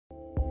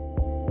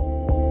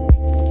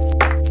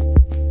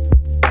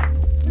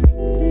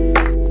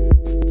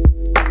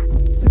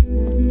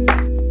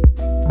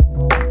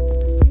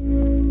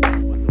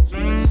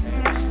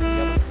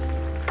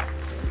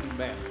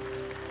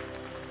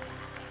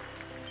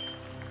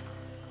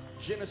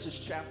Genesis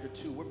chapter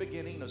 2, we're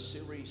beginning a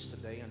series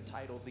today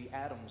entitled The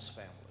Addams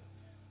Family,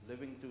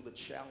 living through the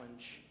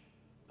challenge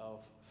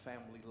of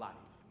family life.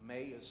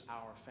 May is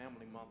our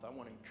family month. I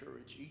want to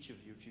encourage each of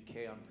you, if you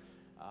can,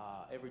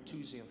 every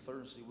Tuesday and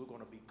Thursday, we're going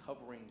to be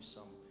covering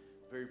some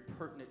very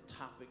pertinent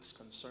topics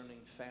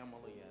concerning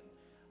family.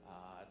 And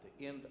at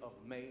the end of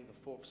May,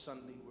 the fourth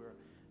Sunday, we're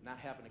not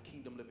having a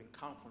Kingdom Living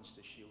Conference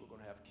this year. We're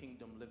going to have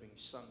Kingdom Living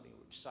Sunday.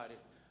 We're excited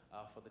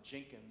for the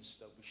Jenkins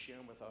that will be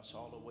sharing with us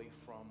all the way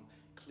from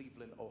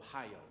Cleveland,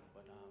 Ohio.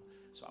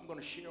 So I'm going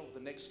to share over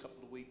the next couple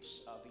of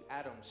weeks the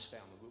Addams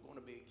family. We're going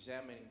to be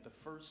examining the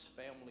first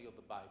family of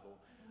the Bible,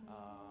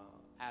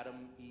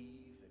 Adam,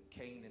 Eve, and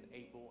Cain, and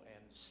Abel,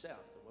 and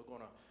Seth. And we're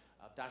going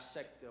to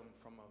dissect them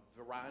from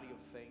a variety of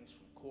things,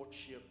 from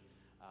courtship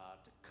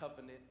to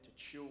covenant to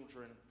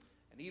children,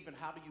 and even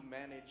how do you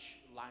manage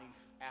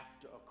life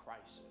after a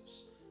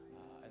crisis.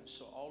 And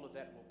so all of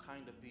that will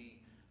kind of be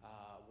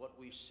what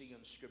we see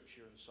in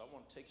Scripture. And so I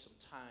want to take some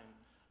time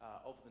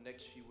over the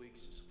next few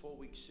weeks. It's a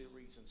 4-week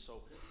series, and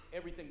so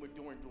everything we're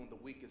doing during the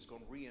week is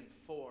going to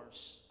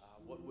reinforce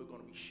what we're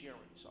going to be sharing.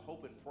 So I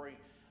hope and pray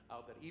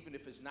that even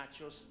if it's not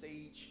your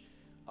stage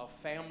of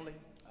family,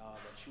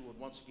 that you would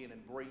once again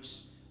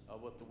embrace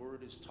what the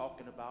Word is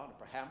talking about. And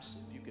perhaps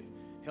if you can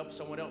help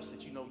someone else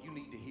that you know you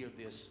need to hear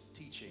this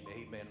teaching.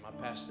 Amen. My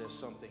pastor has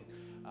something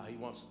he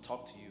wants to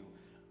talk to you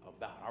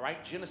about. All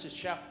right, Genesis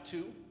chapter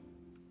 2,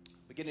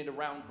 beginning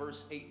around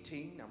verse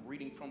 18. I'm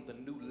reading from the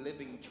New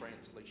Living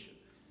Translation.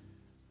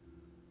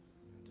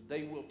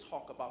 Today we'll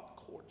talk about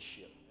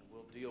courtship, and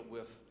we'll deal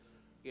with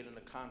it in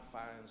the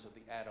confines of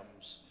the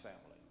Addams family.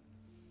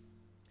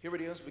 Here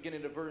it is,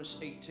 beginning at verse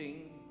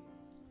 18.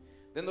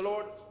 Then the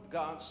Lord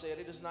God said,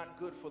 "It is not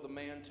good for the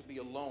man to be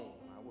alone.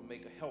 I will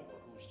make a helper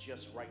who's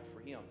just right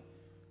for him."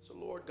 So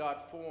Lord God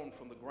formed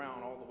from the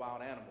ground all the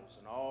wild animals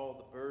and all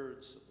the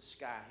birds of the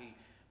sky. He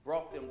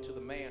brought them to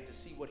the man to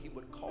see what he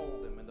would call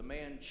them, and the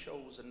man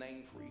chose a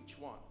name for each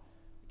one.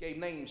 He gave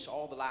names to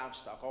all the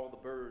livestock, all the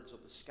birds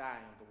of the sky,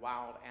 and the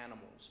wild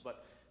animals,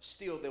 but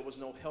still there was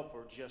no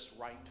helper just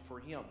right for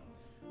him.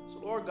 So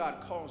Lord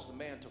God caused the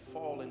man to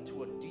fall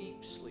into a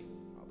deep sleep.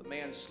 While the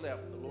man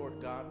slept, the Lord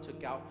God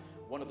took out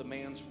one of the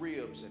man's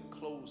ribs and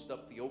closed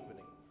up the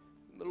opening.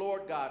 And the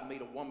Lord God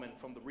made a woman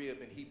from the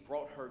rib, and he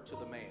brought her to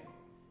the man.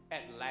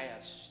 At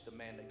last, the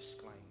man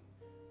exclaimed,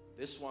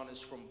 "This one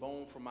is from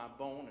my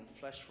bone and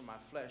flesh from my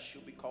flesh.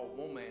 She'll be called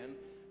woman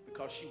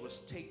because she was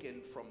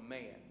taken from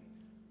man."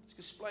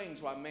 This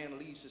explains why man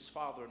leaves his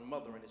father and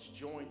mother and is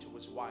joined to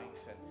his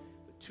wife, and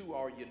the two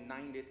are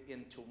united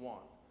into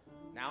one.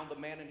 Now the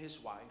man and his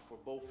wife were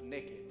both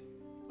naked,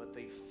 but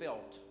they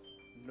felt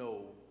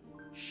no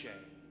shame.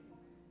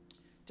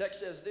 Text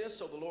says this: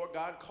 "So the Lord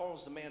God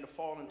caused the man to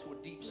fall into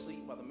a deep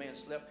sleep. While the man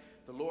slept,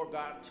 the Lord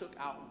God took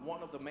out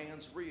one of the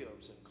man's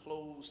ribs and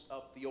closed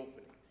up the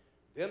opening.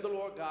 Then the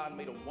Lord God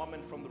made a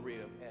woman from the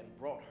rib and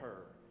brought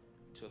her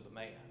to the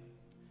man."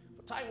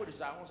 For time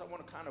desires, I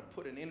want to kind of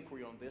put an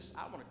inquiry on this.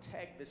 I want to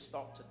tag this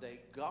thought today: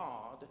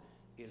 God,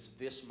 is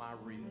this my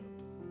rib?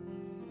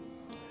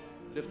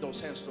 Lift those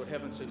hands toward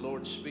heaven and say,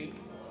 "Lord, speak.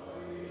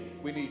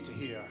 We need to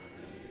hear."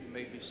 You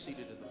may be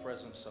seated in the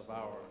presence of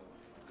our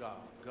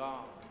God.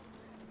 God,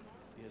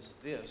 is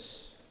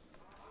this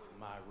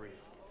my rib?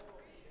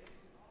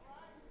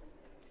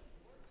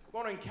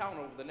 We're going to encounter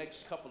over the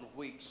next couple of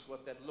weeks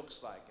what that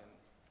looks like. And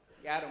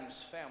the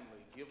Addams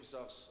family gives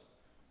us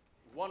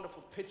a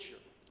wonderful picture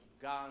of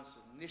God's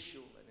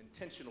initial and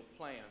intentional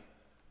plan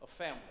of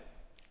family.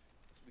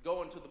 As we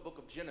go into the book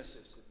of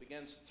Genesis, it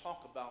begins to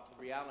talk about the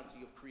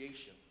reality of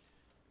creation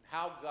and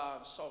how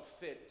God saw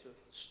fit to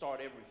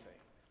start everything.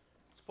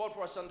 It's important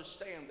for us to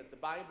understand that the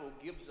Bible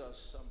gives us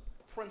some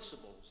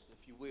principles,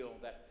 if you will,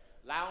 that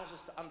allows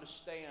us to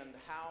understand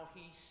how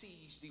he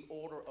sees the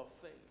order of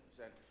things,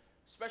 and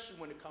especially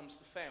when it comes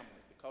to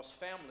family, because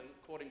family,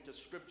 according to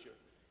Scripture,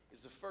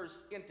 is the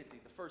first entity,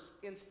 the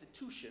first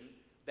institution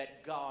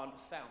that God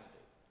founded.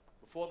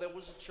 Before there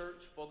was a church,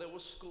 before there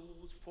was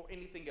schools, before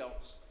anything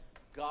else,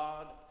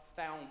 God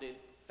founded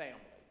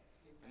family.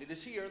 And it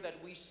is here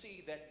that we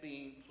see that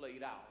being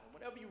played out. And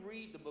whenever you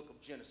read the book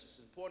of Genesis, it's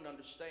important to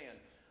understand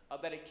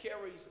that it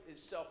carries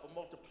itself a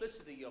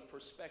multiplicity of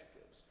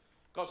perspectives.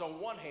 Because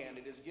on one hand,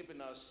 it has given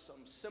us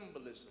some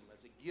symbolism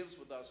as it gives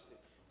with us the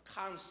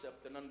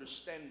concept and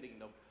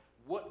understanding of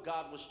what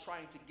God was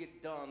trying to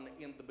get done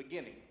in the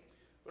beginning.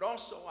 But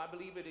also, I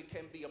believe it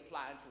can be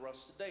applied for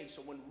us today.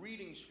 So when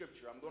reading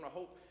Scripture, I'm going to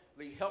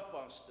hopefully help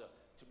us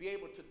to be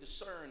able to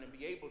discern and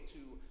be able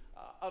to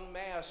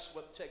unmask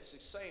what the text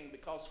is saying,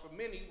 because for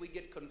many, we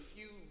get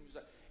confused.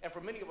 And for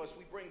many of us,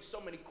 we bring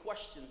so many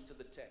questions to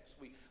the text.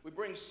 We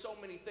bring so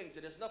many things,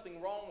 and there's nothing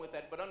wrong with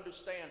that, but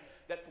understand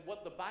that for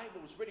what the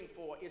Bible is written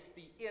for, it's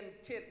the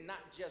intent,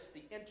 not just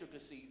the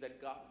intricacies that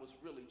God was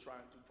really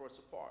trying to press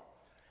apart.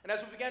 And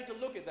as we began to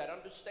look at that,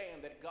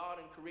 understand that God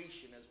in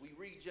creation, as we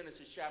read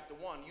Genesis chapter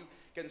 1, you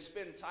can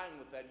spend time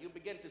with that. You'll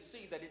begin to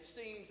see that it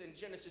seems in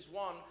Genesis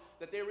 1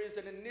 that there is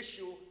an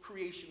initial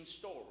creation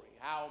story,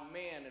 how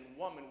man and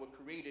woman were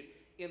created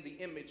in the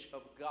image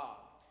of God.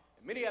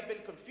 Many have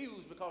been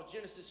confused because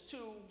Genesis 2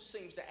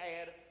 seems to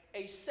add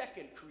a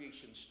second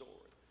creation story.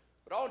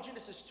 But all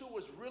Genesis 2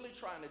 is really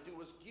trying to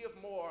do is give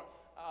more,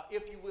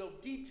 if you will,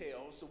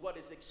 details to what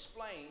is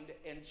explained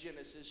in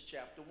Genesis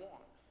chapter 1.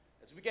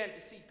 As we began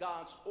to see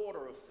God's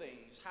order of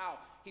things, how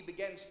he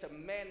begins to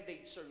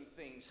mandate certain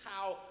things,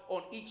 how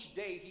on each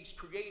day he's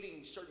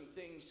creating certain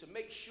things to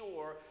make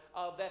sure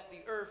that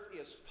the earth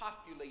is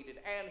populated,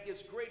 and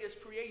his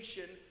greatest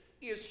creation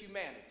is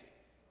humanity.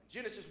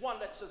 Genesis 1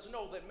 lets us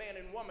know that man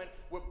and woman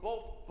were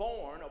both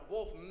born or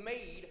both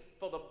made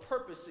for the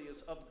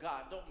purposes of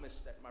God. Don't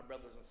miss that, my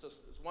brothers and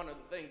sisters. One of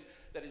the things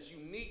that is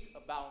unique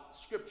about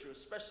Scripture,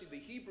 especially the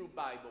Hebrew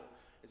Bible,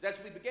 is as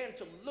we began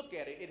to look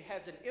at it, it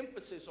has an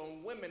emphasis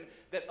on women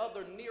that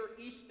other Near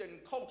Eastern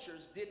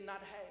cultures did not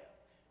have.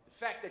 The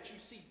fact that you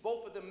see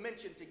both of them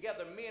mentioned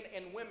together, men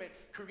and women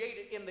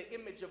created in the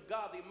image of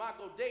God, the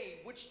Imago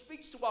Dei, which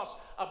speaks to us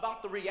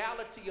about the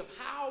reality of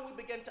how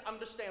we begin to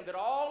understand that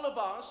all of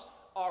us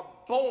are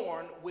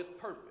born with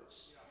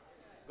purpose.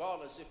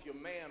 Regardless if you're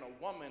man or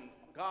woman,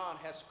 God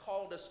has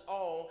called us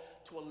all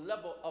to a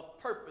level of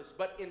purpose.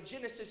 But in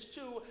Genesis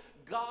 2,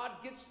 God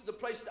gets to the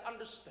place to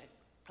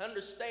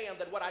understand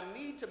that what I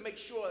need to make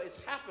sure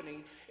is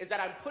happening is that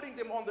I'm putting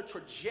them on the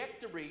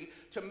trajectory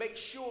to make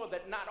sure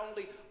that not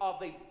only are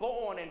they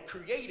born and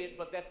created,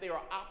 but that they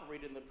are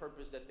operating the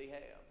purpose that they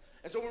have.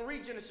 And so when we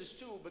read Genesis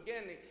 2,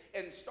 beginning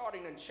and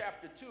starting in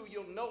chapter 2,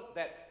 you'll note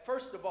that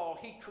first of all,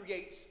 he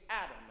creates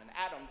Adam. And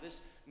Adam,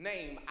 this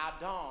name,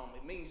 Adam,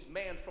 it means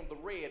man from the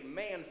red,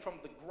 man from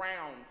the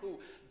ground, who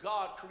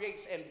God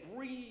creates and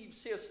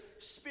breathes his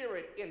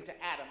spirit into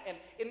Adam. And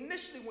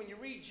initially when you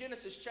read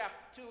Genesis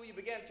chapter 2, you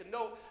begin to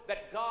know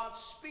that God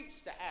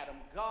speaks to Adam.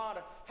 God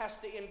has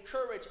to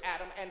encourage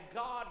Adam, and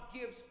God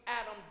gives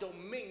Adam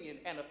dominion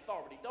and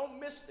authority. Don't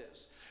miss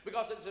this,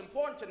 because it's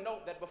important to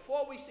note that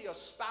before we see a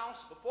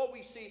spouse, before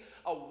we see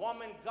a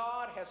woman,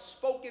 God has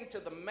spoken to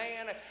the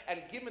man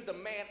and given the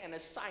man an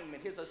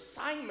assignment. His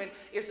assignment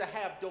is to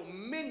have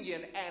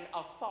dominion and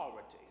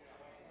authority.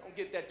 Don't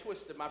get that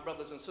twisted, my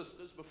brothers and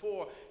sisters.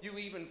 Before you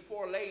even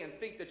forelay and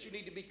think that you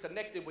need to be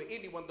connected with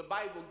anyone, the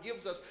Bible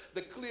gives us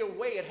the clear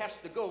way it has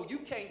to go. You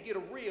can't get a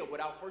reel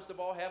without, first of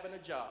all, having a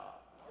job.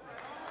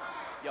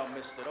 Y'all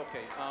missed it.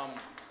 Okay.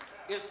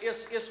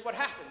 It's what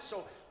happens.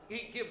 So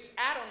he gives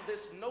Adam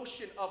this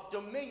notion of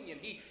dominion.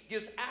 He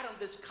gives Adam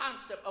this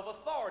concept of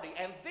authority.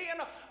 And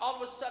then all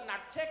of a sudden our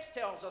text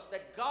tells us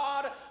that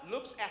God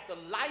looks at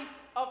the life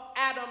of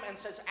Adam and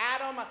says,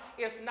 Adam,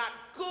 it's not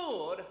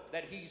good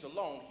that he's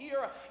alone.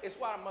 Here is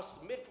what I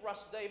must admit for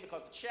us today,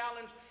 because the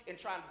challenge in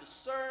trying to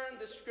discern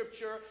this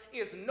scripture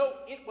is, no,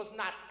 it was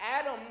not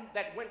Adam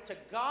that went to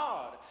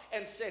God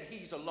and said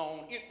he's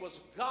alone. It was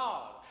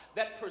God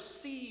that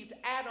perceived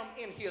Adam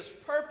in his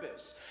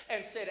purpose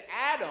and said,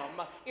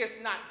 Adam,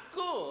 it's not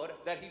good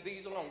that he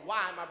be alone.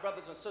 Why, my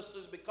brothers and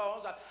sisters?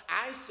 Because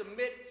I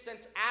submit,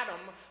 since Adam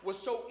was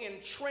so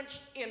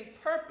entrenched in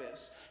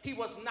purpose, he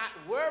was not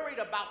worried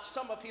about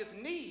some of his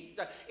needs.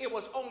 It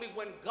was only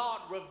when God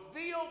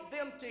revealed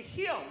them to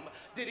him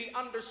did he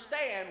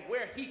understand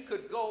where he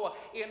could go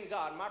in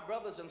God. My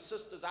brothers and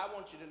sisters, I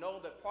want you to know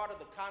that part of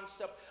the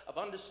concept of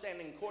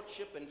understanding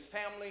courtship and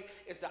family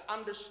is to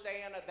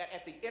understand that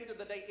at the end of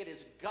the day, it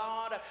is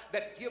God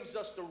that gives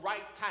us the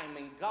right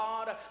timing.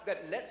 God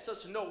that lets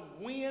us know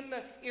when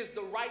is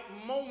the right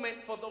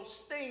moment for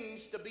those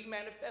things to be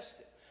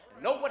manifested.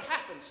 Know what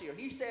happens here.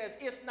 He says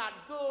it's not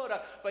good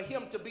for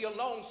him to be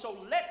alone, so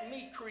let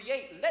me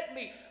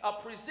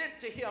present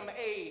to him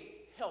a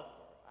helper.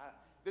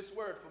 This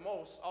word for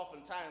most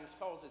oftentimes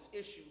causes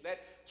issue.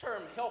 That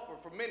term helper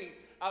for many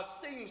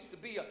seems to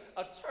be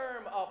a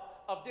term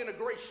of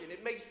denigration.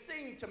 It may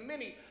seem to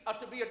many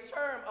to be a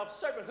term of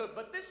servanthood,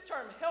 but this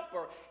term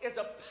helper is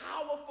a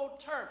powerful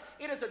term.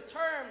 It is a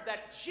term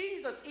that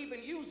Jesus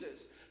even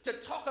uses to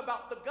talk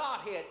about the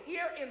Godhead.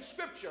 Here in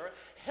Scripture,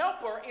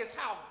 helper is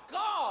how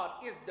God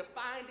is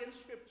defined in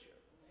Scripture.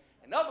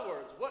 In other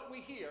words, what we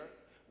hear,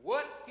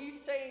 what he's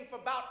saying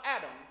about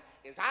Adam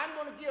is, I'm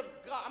going to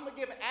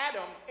give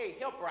Adam a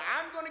helper.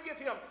 I'm going to give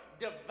him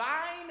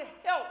divine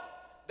help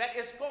that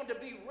is going to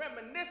be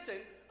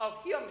reminiscent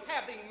of him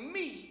having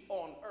me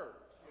on earth.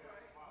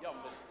 Y'all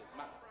missed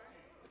it.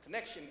 The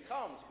connection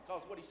comes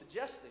because what he's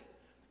suggesting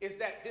is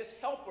that this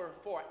helper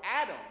for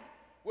Adam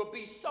will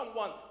be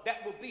someone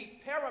that will be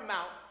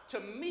paramount to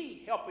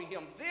me helping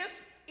him.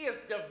 This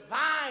is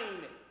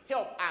divine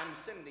help I'm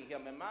sending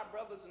him. And my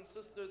brothers and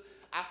sisters,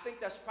 I think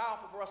that's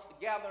powerful for us to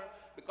gather,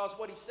 because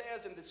what he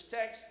says in this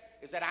text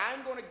is that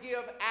I'm going to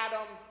give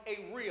Adam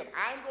a rib.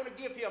 I'm going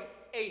to give him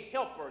a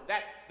helper,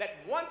 that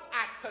once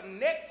I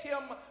connect him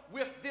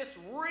with this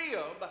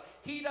rib,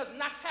 he does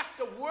not have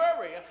to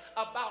worry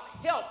about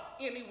help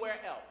anywhere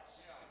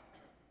else.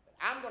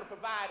 I'm going to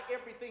provide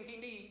everything he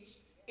needs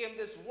in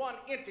this one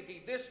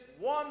entity. This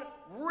one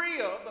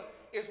rib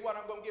is what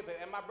I'm going to give him.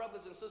 And my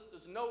brothers and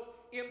sisters, note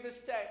in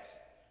this text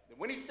that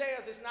when he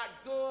says it's not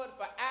good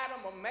for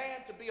Adam or man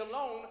to be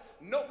alone,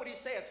 note what he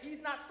says.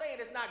 He's not saying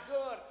it's not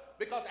good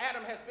because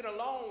Adam has been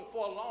alone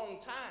for a long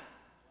time.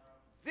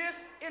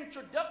 This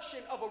introduction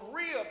of a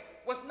rib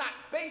was not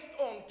based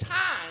on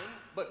time,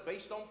 but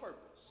based on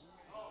purpose.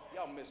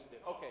 Y'all missed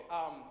it. Okay,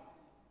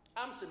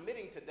 I'm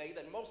submitting today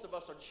that most of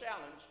us are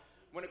challenged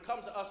when it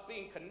comes to us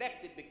being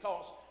connected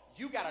because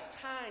you got a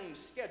time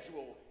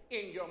schedule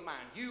in your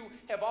mind. You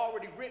have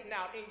already written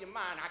out in your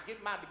mind, I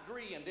get my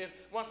degree, and then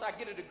once I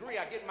get a degree,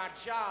 I get my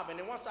job, and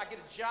then once I get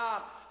a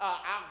job,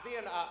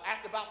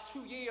 after about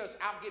 2 years,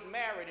 I'll get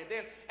married, and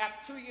then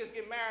after 2 years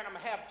get married, I'm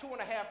going to have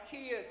 2.5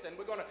 kids, and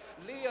we're going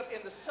to live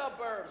in the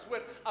suburbs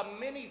with a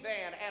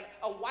minivan and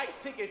a white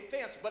picket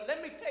fence. But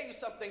let me tell you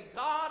something,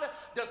 God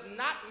does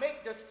not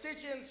make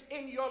decisions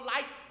in your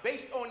life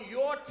based on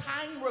your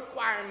time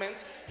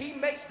requirements. He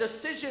makes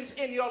decisions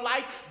in your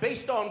life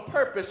based on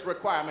purpose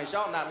requirements.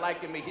 Y'all not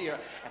liking me here.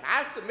 And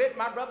I submit,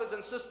 my brothers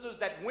and sisters,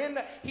 that when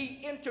he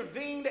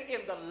intervened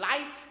in the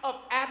life of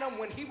Adam,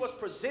 when he was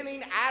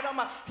presenting Adam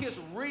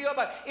his rib,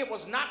 it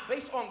was not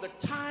based on the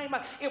time,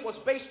 it was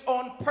based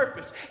on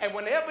purpose. And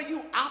whenever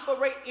you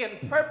operate in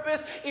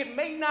purpose, it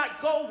may not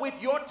go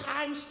with your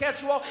time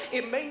schedule,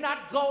 it may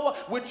not go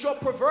with your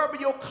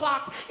proverbial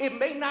clock, it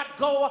may not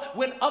go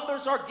when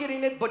others are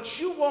getting it, but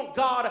you want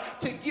God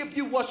to give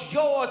you what's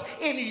yours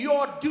in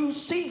your due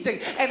season.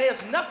 And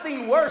there's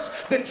nothing worse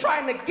than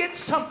trying to get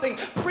something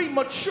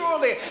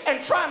prematurely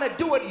and trying to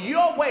do it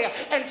your way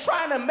and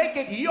trying to make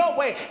it your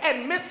way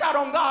and miss out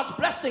on God's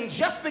blessing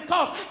just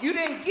because you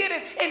didn't get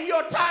it in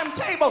your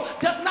timetable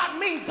does not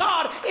mean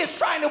God is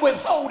trying to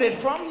withhold it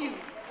from you.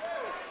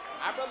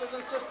 My brothers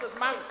and sisters,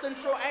 my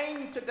central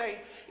aim today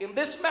in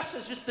this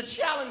message is to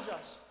challenge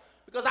us.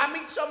 Because I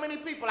meet so many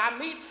people,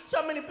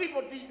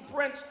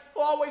 Prince,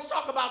 who always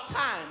talk about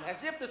time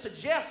as if to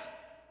suggest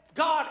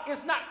God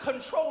is not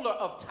controller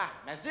of time,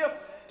 as if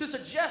to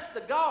suggest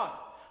the God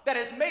that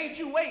has made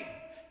you wait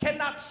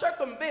cannot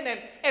circumvent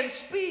and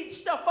speed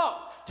stuff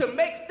up to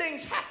make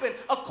things happen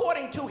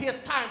according to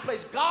his time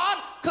place.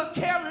 God could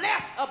care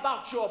less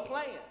about your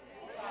plan.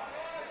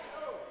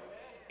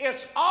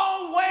 It's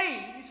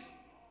always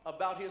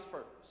about his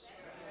purpose.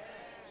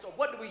 So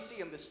what do we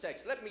see in this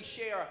text? Let me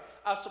share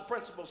some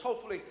principles.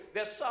 Hopefully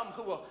there's some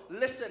who will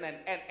listen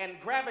and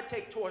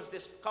gravitate towards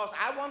this, because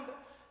I wonder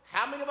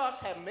how many of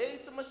us have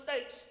made some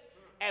mistakes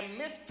and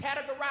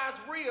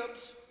miscategorized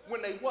ribs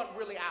when they weren't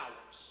really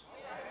ours.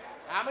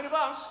 How many of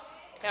us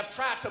have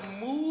tried to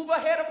move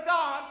ahead of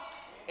God,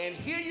 and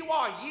here you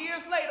are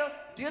years later,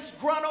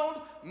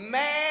 disgruntled,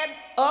 mad,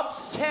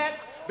 upset,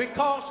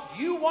 because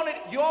you want it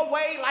your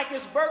way like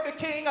it's Burger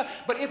King.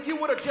 But if you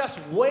would have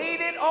just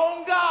waited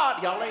on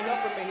God, y'all ain't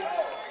helping me here,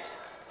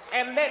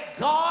 and let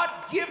God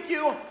give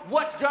you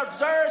what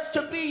deserves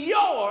to be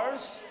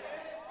yours,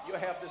 you'll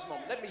have this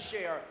moment. Let me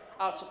share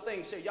some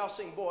things here. Y'all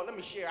sing, boy. Let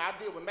me share. I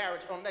deal with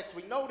marriage on next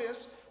week.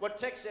 Notice what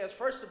text says,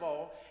 first of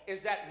all,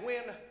 is that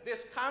when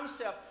this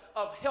concept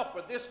of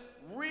helper, this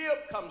rib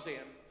comes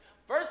in,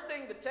 first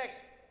thing the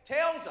text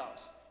tells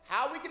us,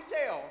 how we can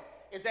tell,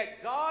 is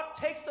that God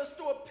takes us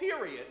through a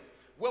period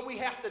where we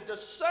have to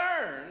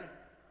discern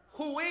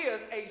who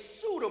is a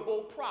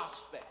suitable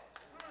prospect.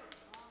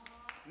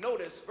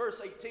 Notice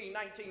verse 18,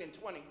 19, and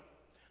 20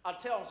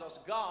 tells us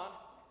God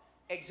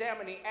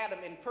examining Adam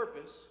in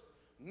purpose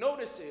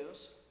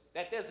notices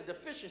that there's a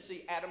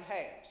deficiency Adam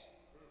has.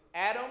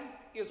 Adam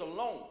is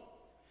alone.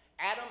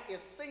 Adam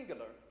is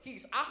singular.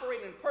 He's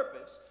operating in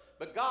purpose,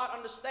 but God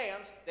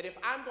understands that if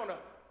I'm going to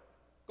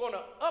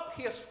up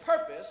his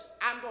purpose,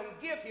 I'm going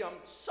to give him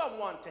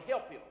someone to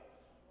help him.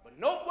 But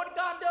note what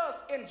God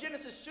does in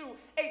Genesis 2,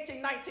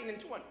 18, 19, and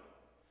 20.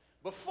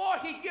 Before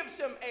he gives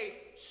him a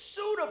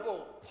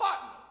suitable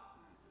partner,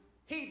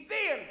 he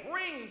then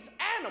brings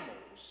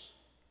animals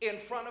in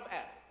front of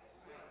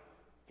Adam.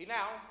 He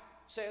now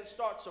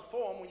starts to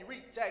form, when you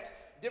read text,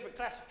 different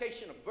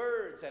classification of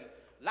birds and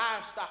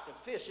livestock and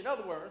fish. In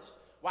other words,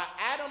 while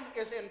Adam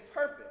is in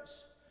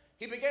purpose,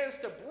 he begins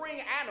to bring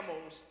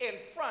animals in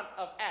front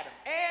of Adam.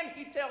 And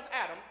he tells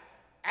Adam,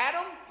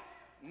 Adam,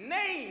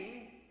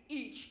 name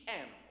each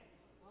animal.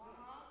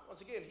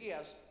 Once again, he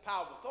has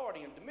power,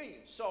 authority, and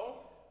dominion. So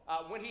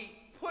when he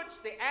puts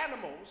the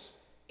animals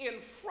in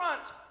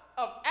front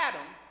of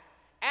Adam,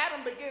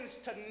 Adam begins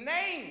to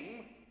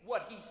name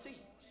what he sees.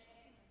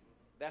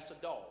 That's a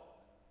dog,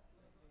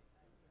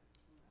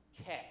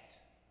 cat,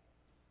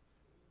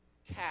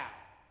 cow,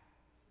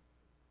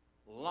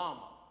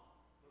 llama,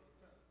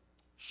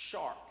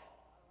 shark,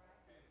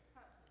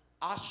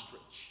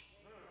 ostrich,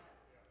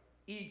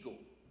 eagle.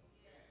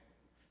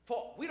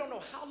 For we don't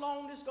know how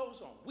long this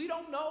goes on. We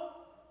don't know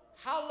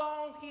how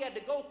long he had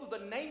to go through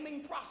the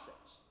naming process.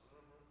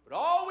 But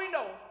all we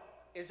know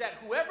is that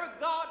whoever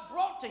God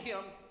brought to him,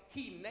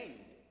 he named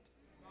it.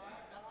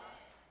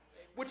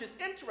 Which is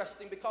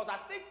interesting, because I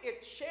think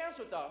it shares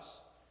with us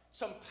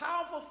some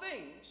powerful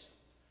things,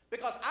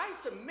 because I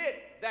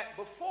submit that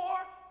before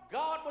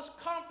God was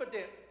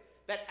confident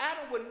that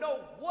Adam would know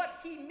what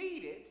he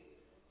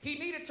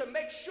needed to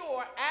make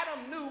sure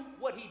Adam knew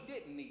what he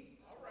didn't need.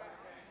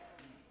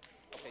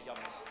 Okay, y'all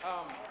miss it.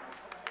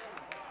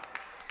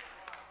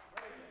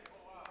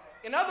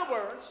 In other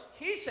words,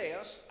 he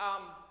says,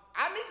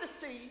 I need to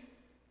see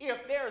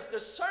if there's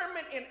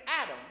discernment in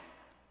Adam,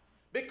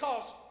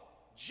 because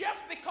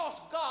just because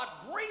God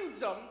brings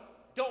them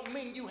don't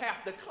mean you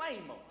have to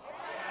claim them.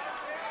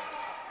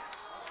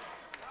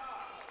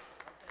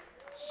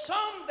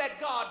 Some that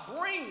God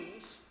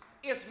brings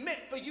is meant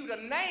for you to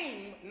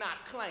name,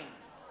 not claim.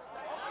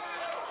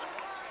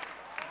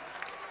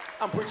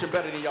 I'm preaching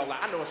better than y'all.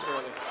 I know it's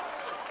early.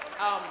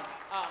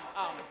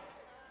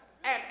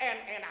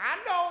 And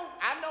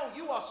I know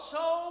you are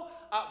so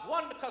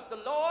wonderful because the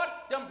Lord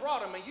done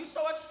brought them, and you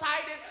so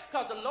excited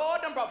because the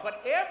Lord done brought.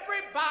 But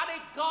everybody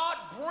God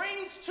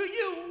brings to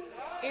you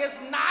is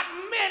not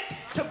meant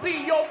to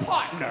be your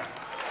partner.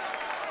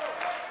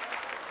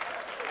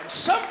 And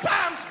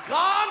sometimes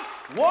God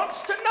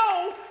wants to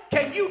know,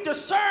 can you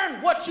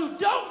discern what you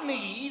don't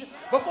need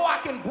before I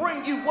can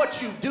bring you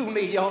what you do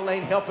need? Y'all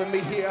ain't helping me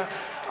here.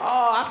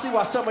 Oh, I see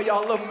why some of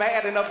y'all look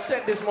mad and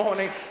upset this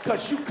morning,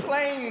 because you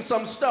claimed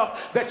some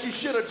stuff that you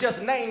should have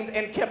just named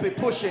and kept it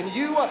pushing.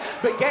 You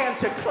began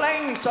to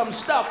claim some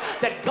stuff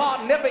that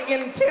God never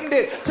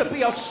intended to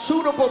be a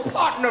suitable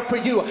partner for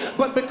you,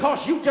 but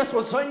because you just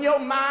was in your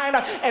mind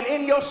and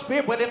in your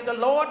spirit, but if the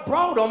Lord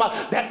brought them,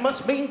 that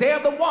must mean they're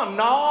the one.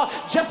 No,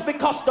 just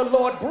because the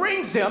Lord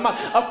brings them,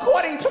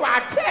 according to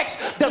our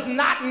text, does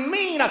not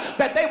mean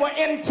that they were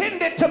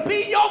intended to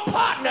be your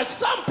partner.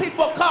 Some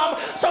people come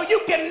so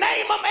you can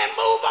name them and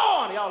move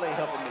on. Y'all ain't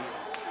helping me.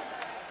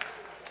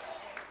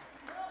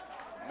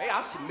 May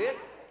I submit,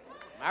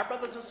 my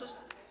brothers and sisters,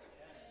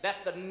 that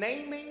the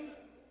naming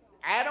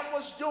Adam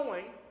was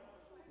doing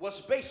was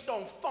based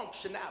on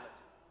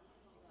functionality.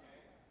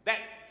 That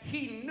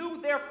he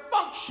knew their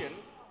function,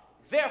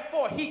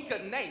 therefore he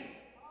could name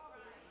it.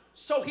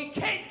 So he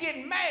can't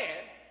get mad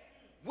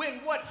when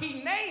what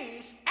he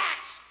names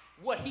acts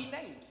what he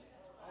names it.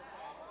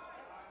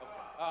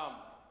 Okay.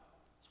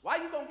 Why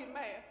you gonna get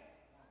mad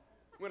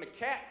when a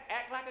cat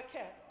act like a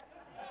cat,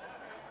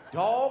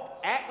 dog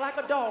act like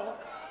a dog,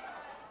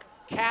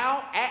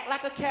 cow act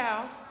like a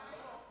cow,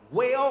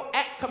 whale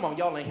act? Come on,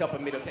 y'all ain't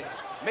helping me today.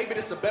 Maybe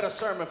this is a better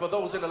sermon for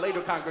those in the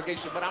later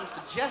congregation, but I'm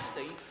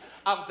suggesting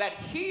that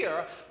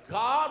here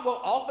God will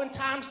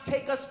oftentimes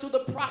take us through the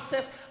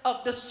process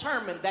of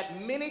discernment,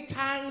 that many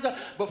times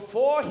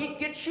before he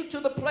gets you to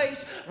the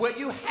place where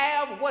you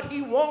have what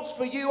he wants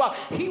for you,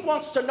 he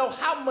wants to know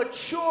how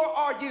mature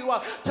are you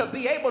to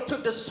be able to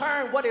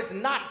discern what is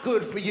not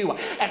good for you.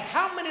 And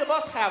how many of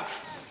us have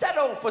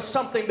settled for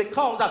something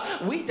because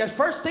the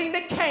first thing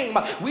that came,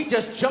 we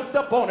just jumped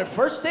up on it.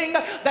 First thing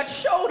that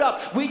showed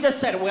up, we just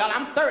said, well,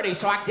 I'm 30,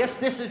 so I guess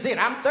this is it.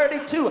 I'm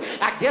 32,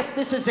 I guess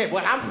this is it.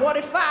 Well, I'm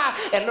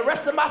 45, and the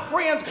rest of my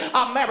friends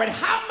are married.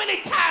 How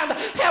many times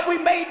have we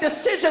made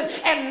decisions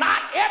and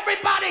not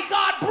everybody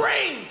God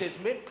brings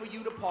is meant for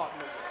you to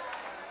partner with?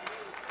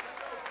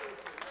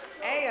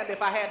 And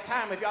if I had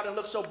time, if y'all didn't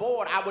look so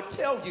bored, I would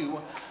tell you,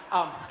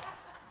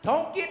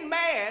 don't get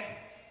mad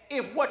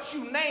if what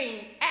you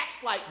name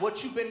acts like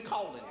what you've been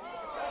calling it.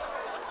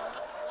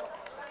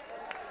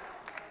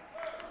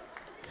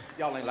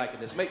 Y'all ain't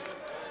liking this. The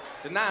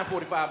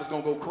 945 is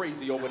going to go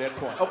crazy over that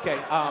point. Okay.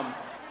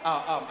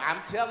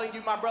 I'm telling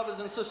you, my brothers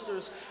and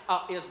sisters,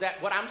 is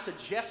that what I'm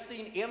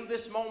suggesting in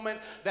this moment,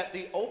 that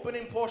the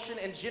opening portion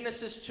in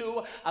Genesis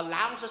 2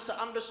 allows us to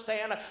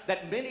understand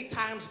that many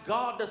times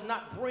God does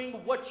not bring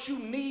what you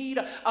need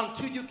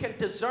until you can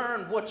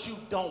discern what you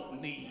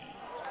don't need.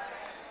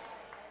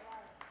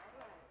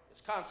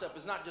 This concept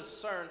is not just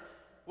discern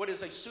what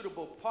is a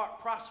suitable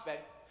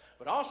prospect,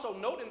 but also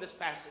note in this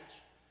passage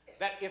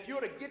that if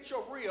you're to get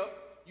your rib,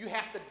 you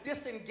have to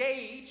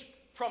disengage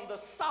from the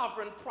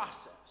sovereign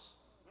process.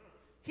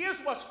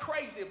 Here's what's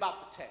crazy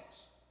about the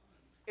text,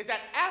 is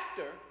that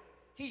after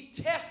he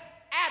tests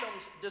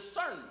Adam's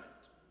discernment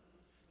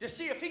to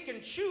see if he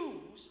can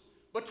choose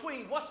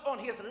between what's on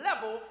his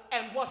level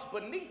and what's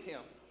beneath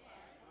him,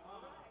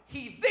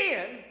 he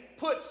then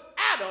puts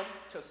Adam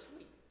to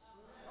sleep.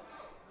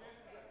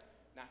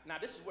 Now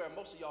this is where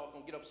most of y'all are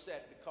going to get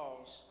upset,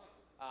 because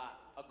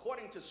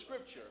according to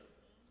Scripture,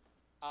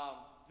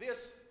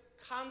 this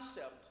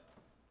concept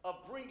of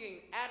bringing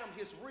Adam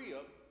his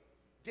rib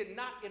did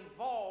not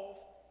involve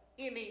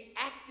any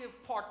active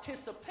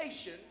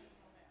participation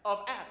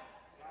of Adam.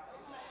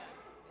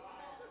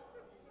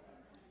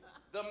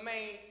 The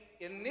main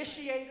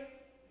initiator,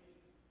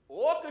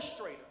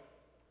 orchestrator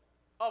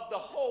of the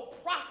whole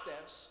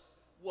process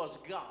was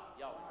God.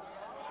 Y'all.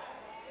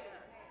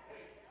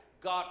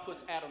 God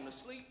puts Adam to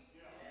sleep.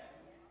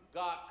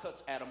 God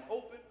cuts Adam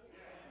open.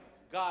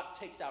 God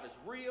takes out his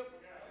rib.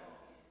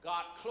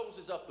 God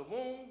closes up the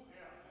womb.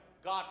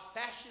 God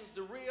fashions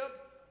the rib.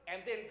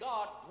 And then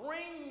God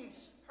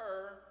brings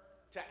her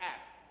to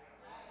Adam.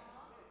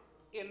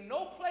 In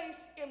no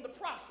place in the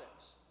process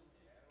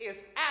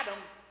is Adam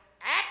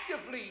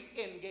actively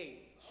engaged.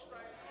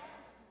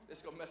 This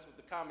is going to mess with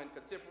the common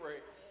contemporary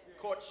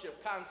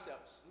courtship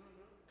concepts,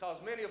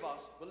 because many of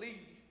us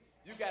believe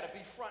you got to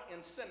be front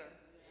and center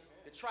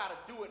to try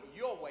to do it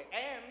your way.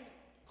 And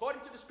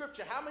according to the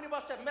Scripture, how many of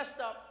us have messed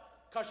up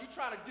because you're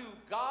trying to do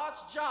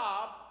God's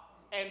job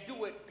and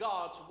do it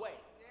God's way?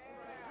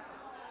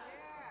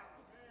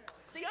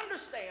 See,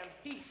 understand,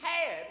 he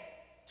had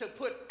to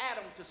put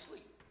Adam to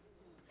sleep.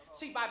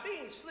 See, by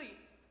being asleep,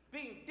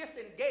 being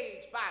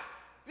disengaged, by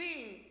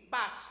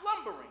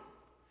slumbering,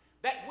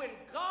 that when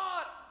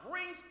God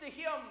brings to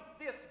him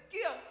this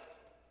gift,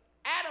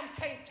 Adam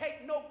can't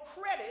take no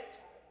credit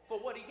for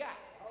what he got.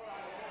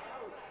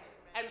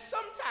 And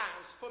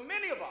sometimes, for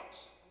many of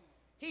us,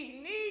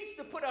 he needs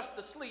to put us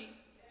to sleep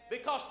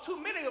because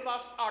too many of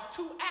us are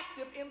too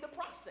active in the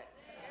process.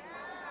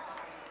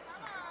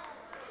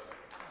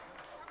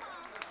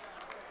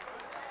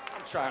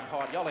 I'm trying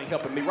hard. Y'all ain't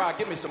helping me. Rod,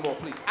 give me some more,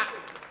 please.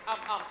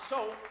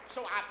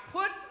 So I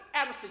put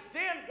Adam to sleep.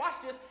 Then, watch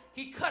this.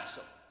 He cuts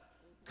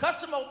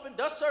him open,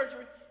 does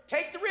surgery,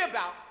 takes the rib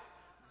out.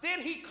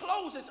 Then he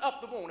closes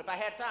up the wound. If I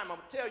had time, I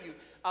would tell you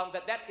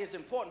that is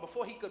important.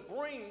 Before he could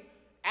bring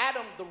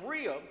Adam the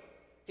rib,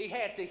 he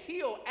had to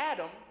heal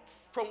Adam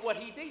from what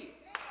he did.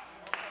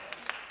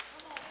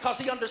 Because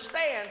he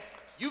understands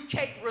you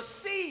can't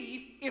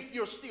receive if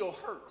you're still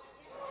hurt.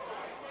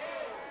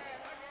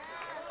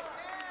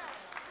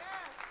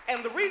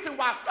 And the reason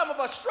why some of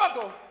us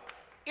struggle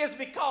is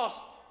because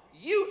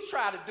you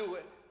try to do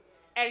it,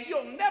 and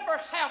you'll never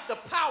have the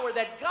power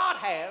that God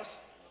has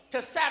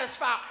to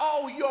satisfy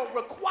all your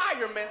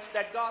requirements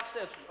that God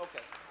says. Okay,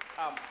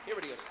 here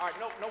it is. All right,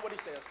 know what he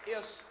says.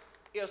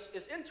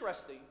 It's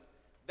interesting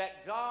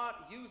that God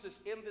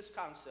uses in this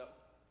concept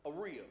a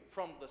rib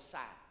from the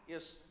side.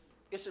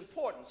 It's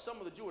important. Some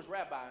of the Jewish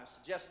rabbis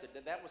suggested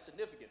that was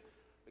significant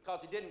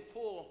because he didn't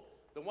pull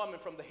the woman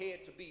from the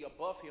head to be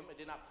above him. It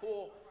did not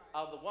pull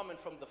the woman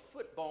from the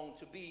foot bone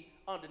to be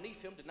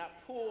underneath him. Did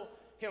not pull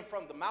him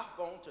from the mouth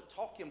bone to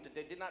talk him to.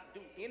 They did not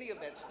do any of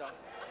that stuff.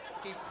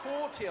 He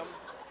pulled him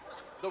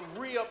the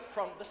rib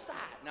from the side.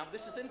 Now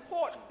this is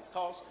important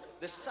because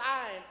the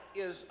side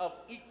is of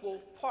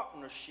equal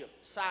partnership.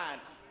 Side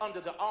under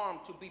the arm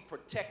to be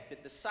protected.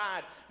 The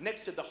side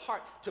next to the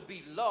heart to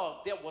be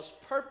loved. There was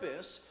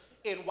purpose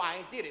in why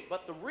he did it.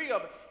 But the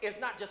rib is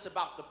not just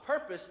about the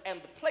purpose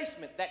and the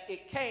placement, that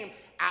it came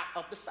out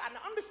of the side. Now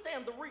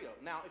understand the rib.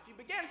 Now if you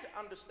begin to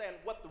understand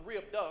what the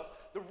rib does,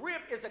 the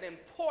rib is an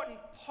important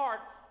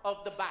part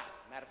of the body.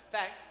 Matter of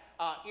fact,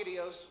 it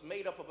is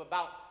made up of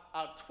about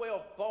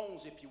 12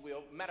 bones, if you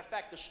will. Matter of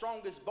fact, the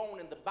strongest bone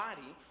in the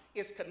body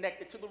is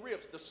connected to the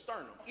ribs, the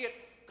sternum. It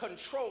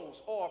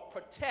controls or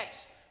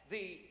protects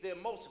the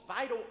most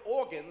vital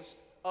organs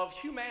of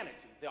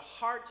humanity, the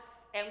heart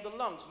and the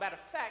lungs. Matter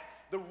of fact,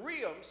 the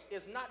ribs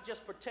is not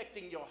just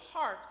protecting your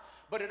heart,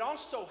 but it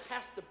also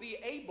has to be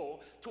able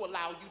to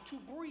allow you to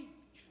breathe.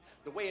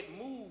 The way it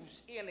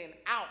moves in and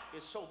out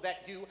is so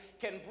that you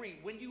can breathe.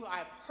 When you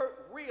have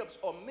hurt ribs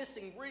or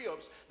missing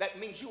ribs, that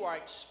means you are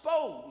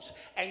exposed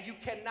and you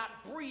cannot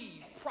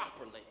breathe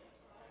properly.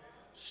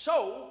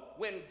 So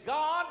when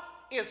God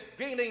is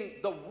getting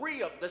the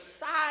rib, the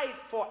side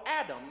for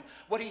Adam,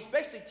 what he's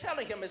basically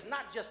telling him is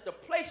not just the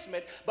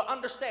placement, but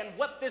understand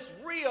what this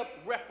rib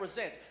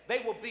represents.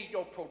 They will be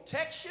your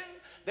protection,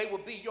 they will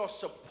be your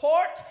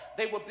support,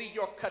 they will be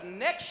your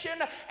connection,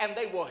 and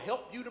they will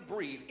help you to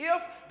breathe.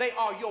 If they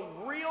are your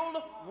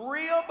real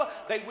rib,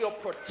 they will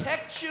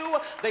protect you,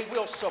 they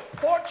will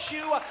support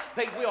you,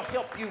 they will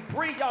help you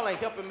breathe. Y'all ain't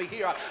helping me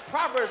here.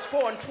 Proverbs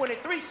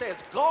 4:23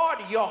 says, guard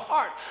your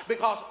heart,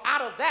 because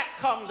out of that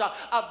comes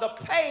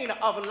the pain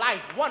of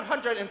life.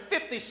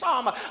 150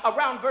 Psalm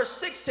around verse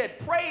 6 said,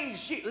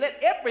 praise ye,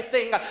 let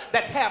everything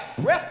that have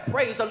breath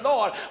praise the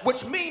Lord,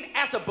 which means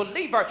as a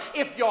believer,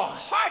 if your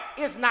heart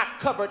is not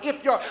covered,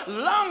 if your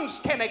lungs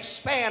can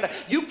expand,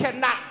 you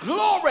cannot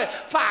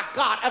glorify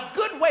God. A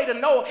good way to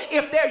know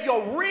if they're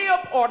your rib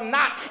or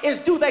not is,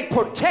 do they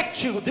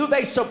protect you? Do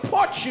they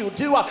support you?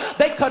 Do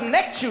they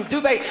connect you? Do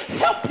they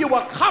help you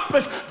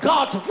accomplish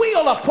God's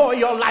will for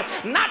your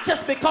life? Not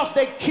just because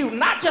they're cute,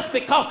 not just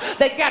because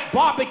they got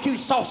barbecue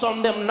sauce on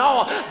them.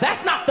 No,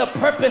 that's not the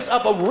purpose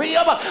of a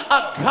rib.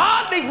 A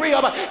godly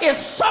rib is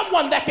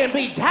someone that can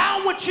be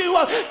down with you,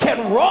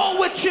 can roll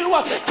with you,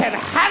 can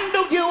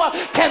handle you,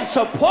 can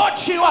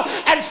support you,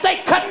 and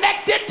stay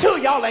connected to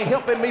you. Y'all ain't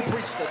helping me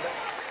preach today.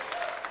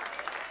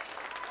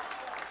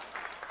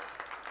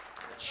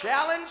 The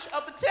challenge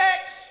of the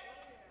text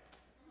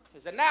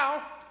is that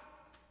now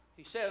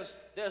he says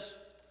there's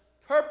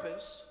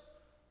purpose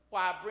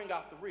why I bring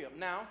out the rib.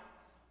 Now,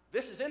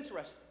 this is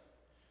interesting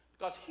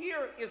because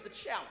here is the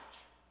challenge.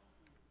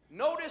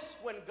 Notice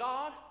when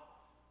God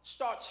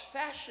starts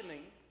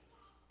fashioning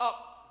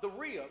up the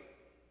rib,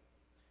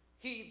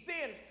 he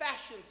then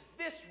fashions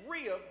this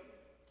rib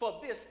for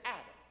this Adam.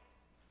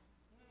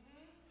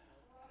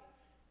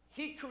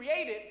 He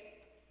created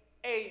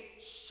a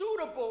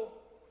suitable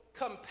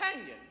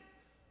companion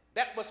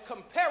that was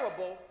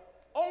comparable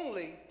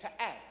only to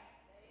Adam.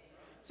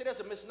 See, there's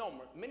a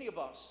misnomer. Many of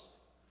us,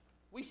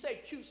 we say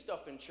cute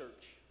stuff in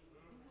church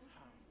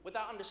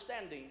without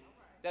understanding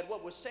that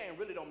what we're saying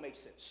really don't make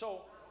sense.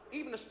 So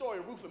even the story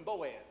of Ruth and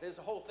Boaz, there's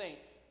a whole thing,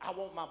 I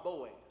want my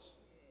Boaz.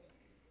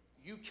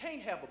 You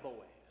can't have a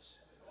Boaz.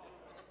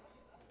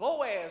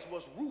 Boaz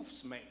was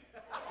Ruth's man.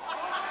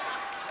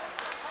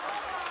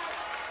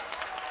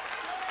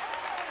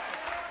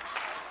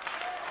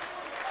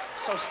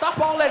 So stop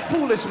all that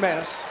foolish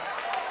mess.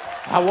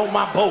 I want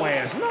my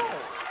Boaz. No.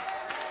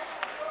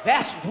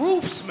 That's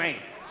Ruth's man.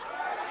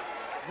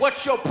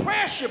 What your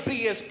prayer should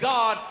be is,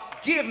 God,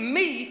 give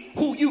me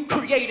who you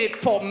created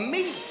for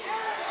me.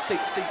 See,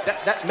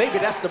 maybe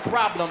that's the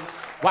problem.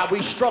 Why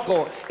we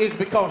struggle is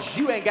because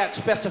you ain't got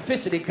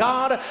specificity.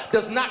 God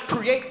does not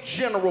create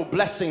general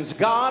blessings.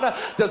 God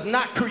does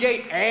not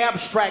create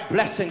abstract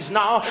blessings.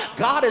 No,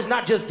 God is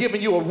not just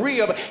giving you a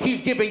rib. He's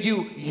giving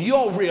you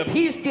your rib.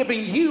 He's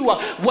giving you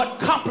what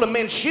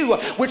complements you,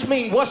 which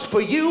means what's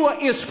for you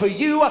is for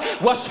you.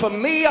 What's for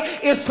me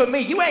is for me.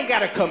 You ain't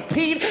got to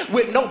compete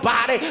with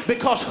nobody,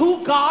 because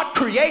who God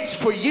creates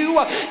for you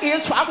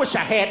is, I wish I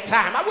had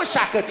time. I wish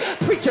I could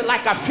preach it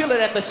like I feel it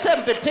at the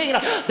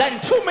 7:15.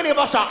 That too many of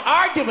us are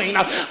arguing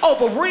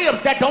over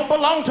ribs that don't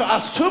belong to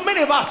us. Too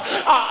many of us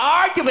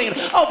are arguing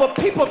over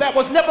people that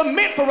was never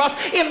meant for us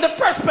in the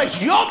first place.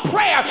 Your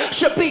prayer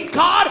should be,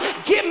 God,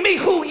 give me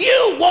who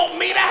you want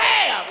me to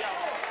have.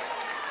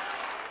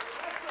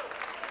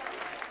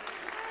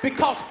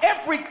 Because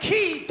every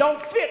key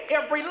don't fit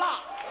every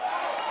lock.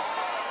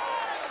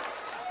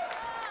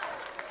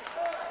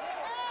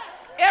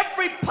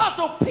 Every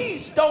puzzle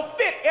piece don't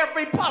fit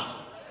every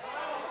puzzle.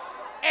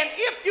 And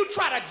if you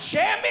try to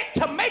jam it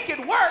to make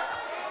it work,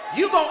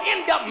 you're going to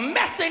end up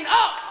messing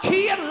up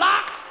key and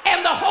lock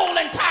and the whole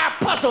entire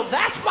puzzle.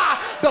 That's why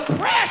the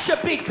prayer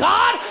should be,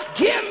 God,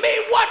 give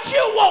me what you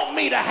want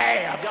me to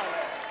have.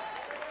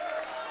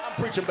 I'm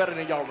preaching better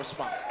than y'all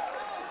respond.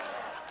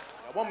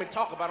 I want me to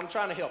talk about it. I'm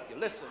trying to help you.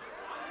 Listen.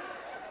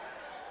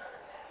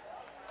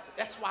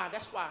 That's why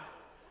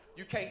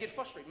you can't get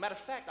frustrated. Matter of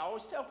fact, I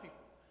always tell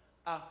people,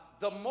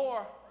 the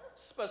more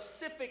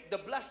specific the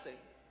blessing,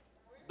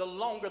 the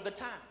longer the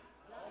time.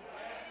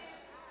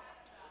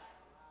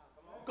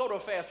 Go to a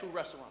fast food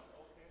restaurant.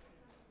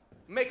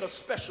 Make a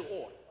special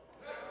order.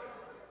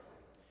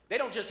 They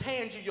don't just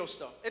hand you your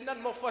stuff. It's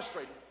nothing more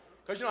frustrating.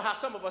 Because you know how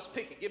some of us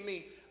pick it. Give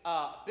me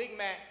Big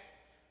Mac,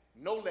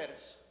 no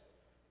lettuce,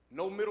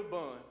 no middle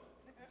bun,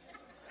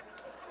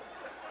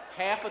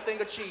 half a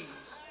thing of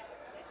cheese,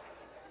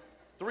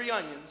 3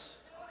 onions,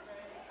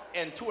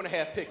 and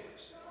 2.5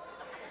 pickles.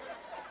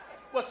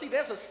 Well, see,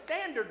 there's a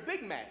standard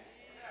Big Mac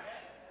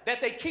that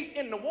they keep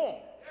in the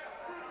warm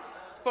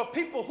for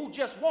people who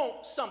just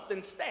want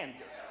something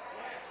standard.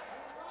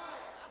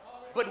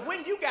 But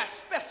when you got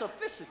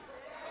specificity,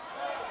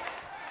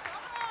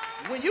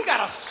 when you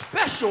got a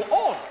special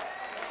order,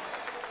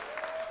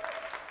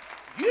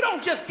 you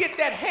don't just get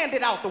that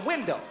handed out the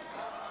window.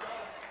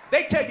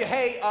 They tell you,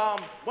 hey,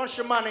 once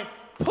your money,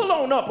 pull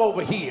on up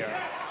over here.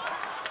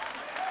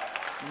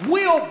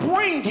 We'll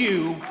bring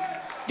you,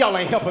 y'all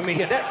ain't helping me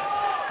here.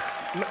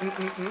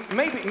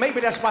 Maybe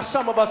that's why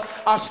some of us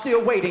are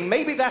still waiting.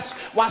 Maybe that's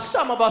why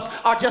some of us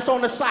are just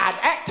on the side.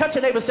 Touch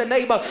your neighbor and say,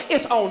 neighbor,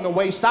 it's on the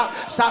way. Stop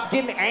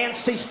getting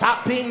antsy.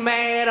 Stop being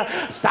mad.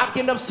 Stop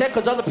getting upset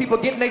because other people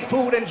getting their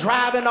food and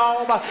driving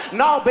off.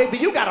 No, baby,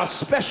 you got a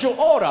special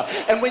order.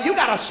 And when you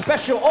got a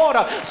special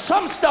order,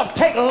 some stuff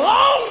take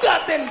longer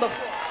than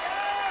before.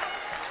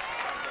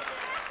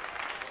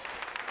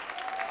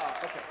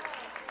 Okay.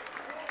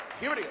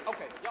 Here it is.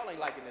 Okay, y'all ain't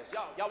liking this.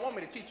 Y'all want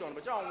me to teach on it,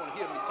 but y'all don't want to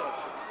hear me tell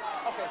the truth.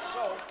 Okay,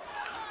 so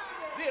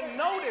then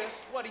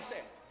notice what he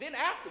said. Then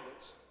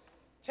afterwards,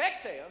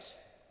 text says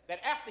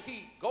that after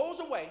he goes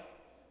away,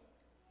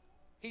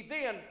 he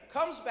then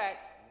comes back,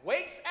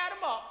 wakes Adam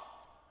up,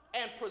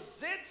 and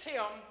presents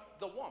him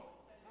the woman.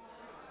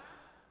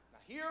 Now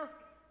here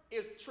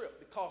is the trip,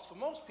 because for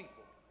most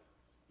people,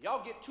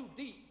 y'all get too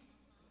deep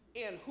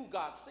in who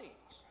God sees.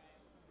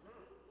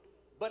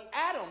 But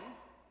Adam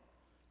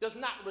does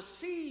not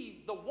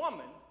receive the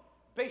woman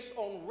based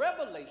on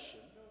revelation.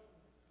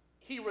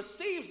 He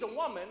receives the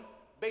woman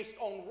based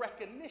on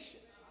recognition.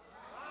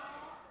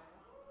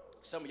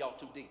 Some of y'all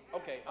too deep.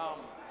 Okay.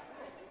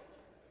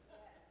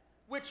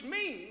 Which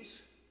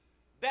means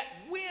that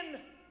when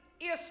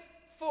it's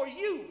for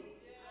you,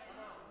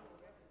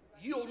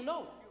 you'll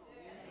know.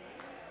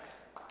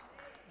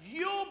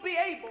 You'll be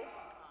able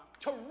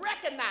to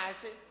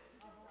recognize it,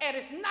 and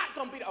it's not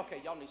going to be,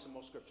 okay, y'all need some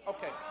more scripture.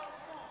 Okay.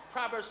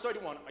 Proverbs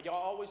 31. Y'all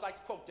always like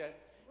to quote that.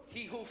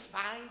 He who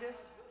findeth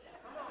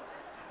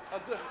a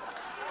good thing.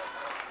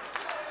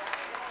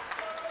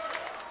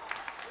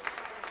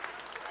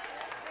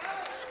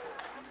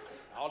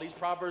 All these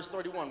Proverbs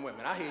 31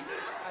 women, I hear you.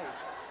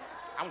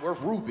 I'm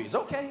worth rubies.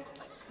 Okay,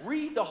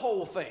 read the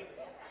whole thing.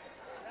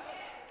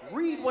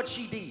 Read what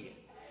she did.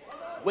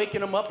 Waking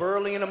them up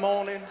early in the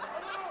morning.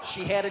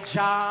 She had a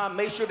job,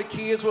 made sure the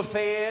kids were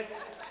fed.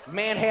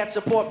 Man had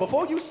support.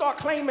 Before you start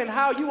claiming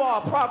how you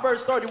are a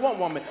Proverbs 31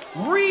 woman,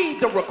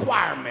 read the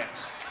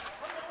requirements.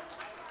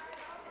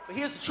 But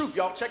here's the truth,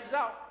 y'all. Check this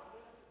out.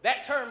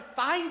 That term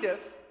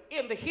findeth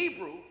in the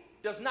Hebrew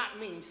does not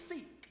mean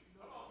seek.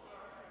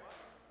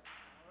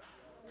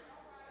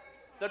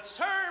 The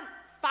term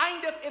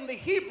findeth in the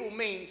Hebrew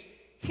means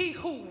he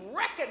who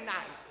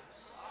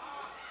recognizes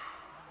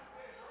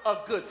a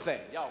good thing.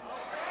 Y'all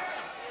must know.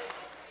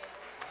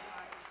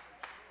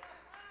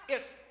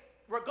 It's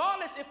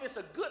regardless if it's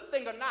a good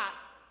thing or not,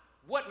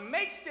 what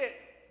makes it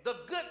the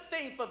good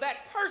thing for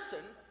that person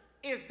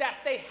is that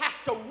they have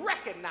to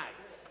recognize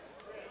it.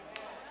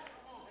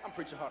 I'm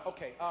preaching hard.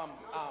 Okay.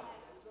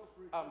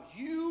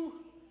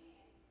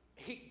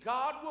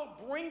 God will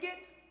bring it,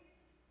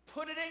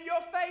 put it in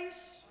your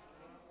face,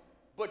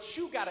 but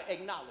you got to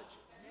acknowledge it.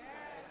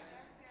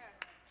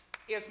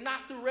 It's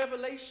not the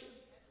revelation.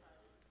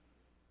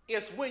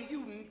 It's when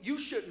you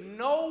should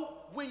know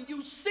when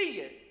you see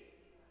it,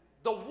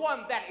 the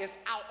one that is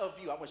out of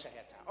you. I wish I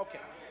had time. Okay.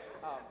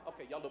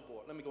 Okay, y'all look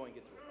bored. Let me go and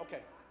get through it. Okay.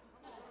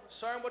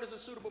 Sir, what is a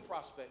suitable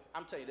prospect?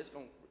 I'm telling you, it's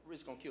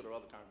gonna kill the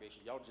other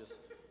congregation. Y'all acting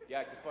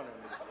funny to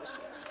me. Let's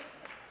go.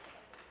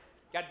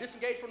 Got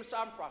disengaged from the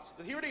sovereign process.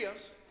 But here it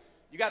is.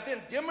 You got to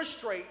then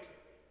demonstrate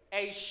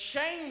a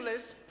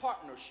shameless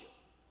partnership.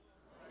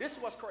 This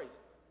is what's crazy.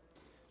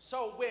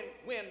 So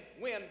when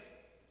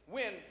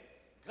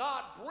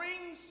God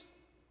brings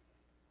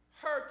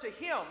her to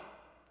him,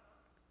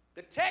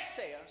 the text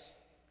says,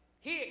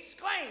 he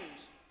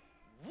exclaims,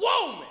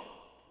 woman.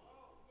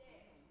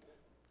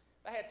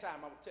 If I had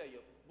time, I would tell you,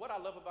 what I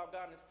love about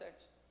God in this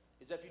text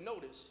is if you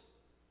notice,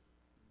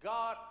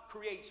 God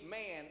creates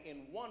man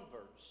in one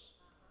verse,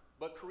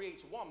 but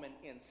creates woman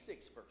in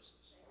 6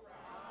 verses.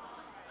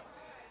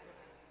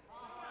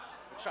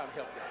 I'm trying to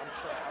help you. I'm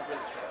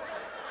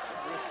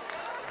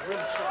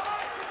really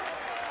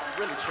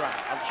trying.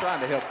 I'm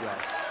trying to help y'all.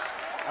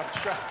 I'm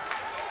trying.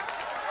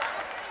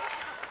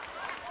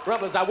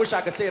 Brothers, I wish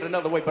I could say it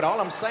another way, but all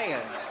I'm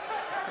saying,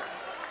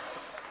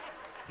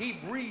 he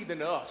breathed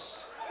into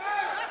us.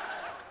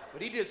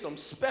 But he did some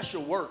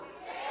special work.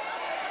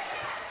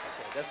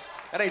 Okay,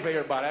 that ain't for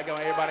everybody.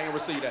 Everybody ain't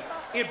receive that.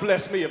 It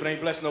blessed me if it ain't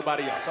blessed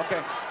nobody else.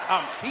 Okay.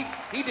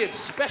 He did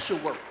special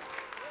work.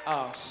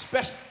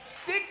 6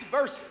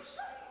 verses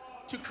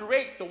to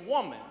create the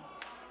woman,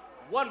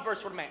 1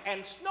 verse for the man.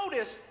 And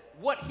notice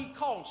what he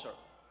calls her.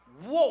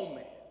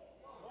 Woman.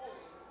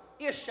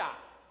 Isha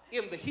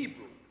in the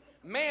Hebrew.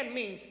 Man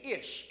means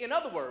ish. In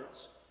other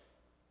words,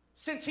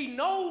 since he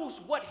knows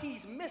what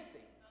he's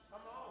missing,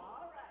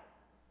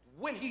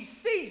 when he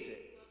sees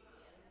it,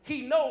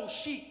 he knows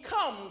she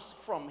comes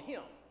from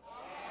him.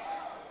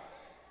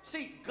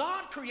 See,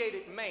 God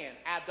created man,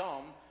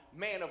 Adam,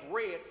 man of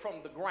red,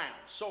 from the ground.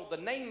 So the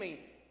naming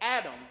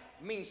Adam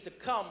means to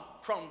come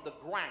from the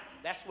ground.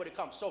 That's what it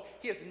comes. So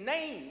his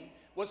name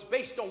was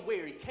based on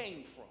where he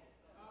came from.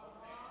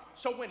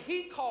 So when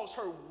he calls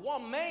her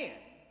woman,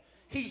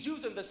 he's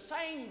using the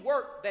same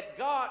word that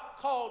God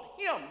called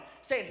him,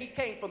 saying he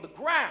came from the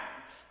ground.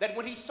 That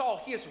when he saw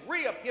his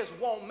rib, his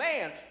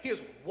woman,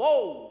 his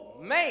woe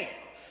man,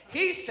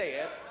 he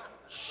said,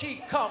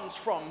 she comes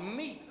from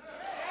me.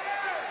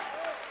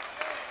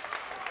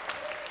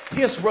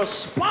 His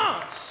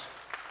response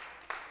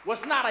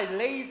was not a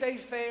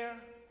laissez-faire.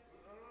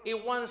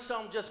 It wasn't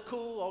some just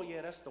cool, oh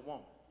yeah, that's the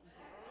woman.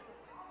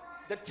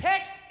 The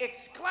text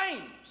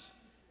exclaims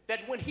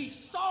that when he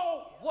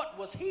saw what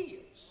was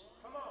his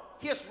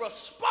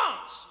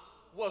response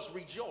was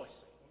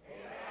rejoicing.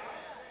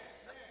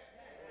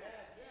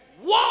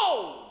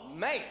 Whoa,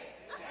 man.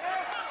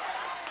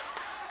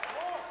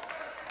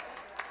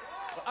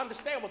 But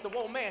understand what the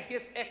whoa man,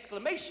 his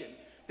exclamation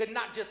did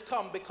not just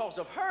come because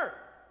of her,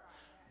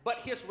 but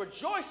his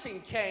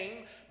rejoicing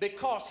came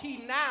because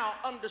he now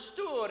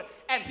understood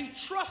and he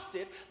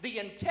trusted the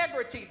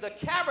integrity, the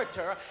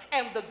character,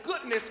 and the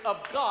goodness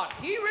of God.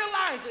 He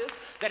realizes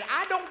that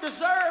I don't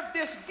deserve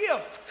this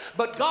gift,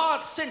 but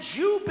God, since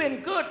you've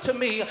been good to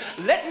me,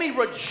 let me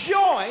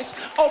rejoice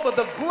over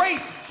the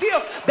grace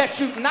gift that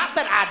not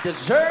that I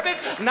deserve it,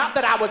 not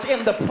that I was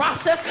in the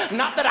process,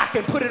 not that I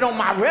can put it on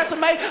my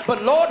resume,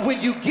 but Lord,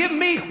 when you give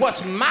me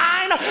what's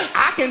mine,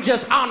 I can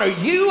just honor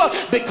you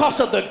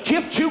because of the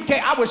gift you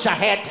gave. I wish I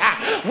had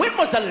time. When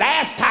was the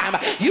last time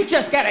you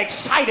just got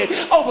excited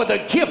over the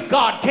gift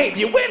God gave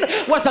you? When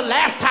was the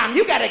last time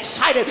you got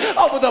excited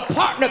over the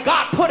partner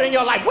God put in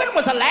your life? When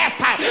was the last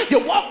time you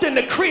walked in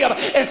the crib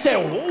and said,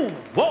 oh,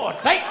 Lord,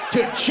 thank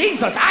you,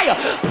 Jesus. I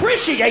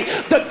appreciate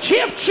the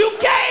gift you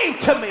gave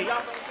to me.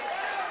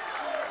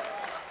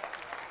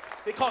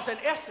 Because in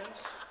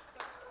essence,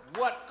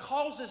 what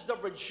causes the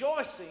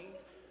rejoicing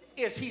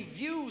is he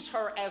views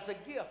her as a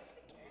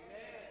gift.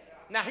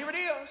 Now here it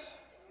is.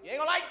 You ain't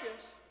gonna like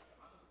this.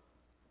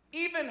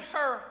 Even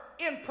her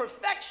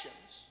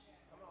imperfections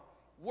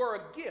were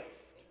a gift.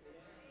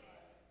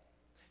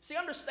 See,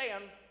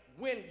 understand,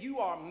 when you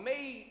are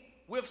made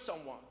with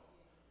someone,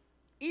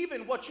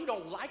 even what you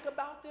don't like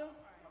about them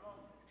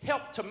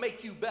help to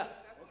make you better.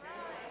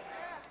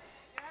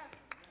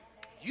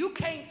 You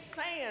can't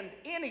sand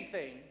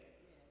anything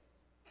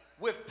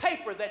with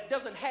paper that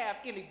doesn't have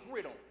any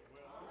grit on it.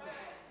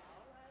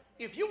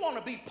 If you want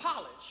to be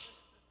polished,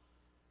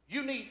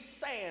 you need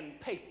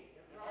sandpaper.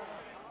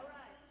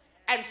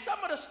 And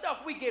some of the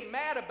stuff we get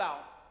mad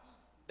about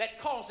that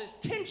causes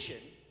tension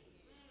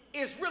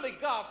is really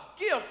God's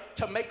gift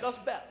to make us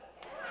better.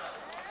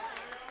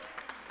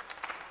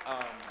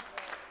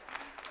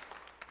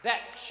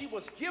 That she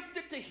was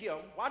gifted to him,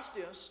 watch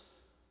this,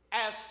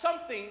 as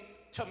something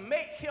to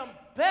make him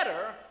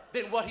better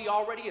than what he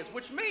already is.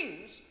 Which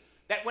means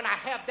that when I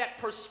have that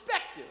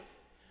perspective,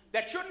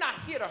 that you're not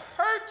here to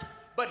hurt,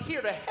 but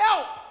here to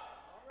help,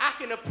 I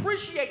can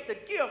appreciate the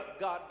gift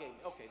God gave me.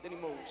 Okay, then he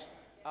moves.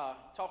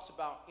 Talks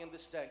about in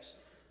this text,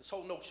 this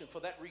whole notion. For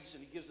that reason,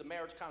 he gives the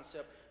marriage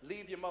concept.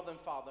 Leave your mother and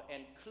father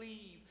and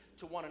cleave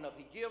to one another.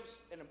 He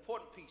gives an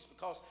important piece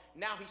because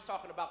now he's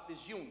talking about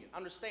this union.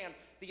 Understand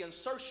the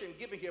insertion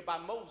given here by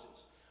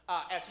Moses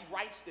as he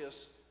writes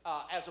this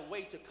as a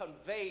way to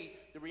convey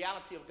the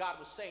reality of God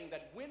was saying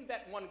that when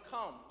that one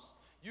comes,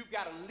 you've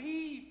got to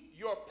leave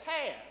your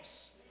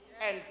past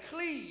and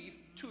cleave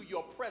to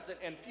your present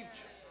and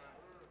future.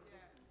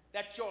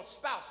 That your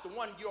spouse, the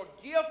one, your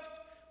gift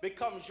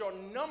becomes your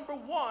number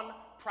one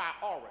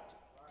priority,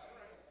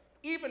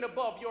 even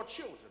above your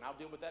children. I'll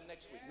deal with that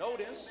next week.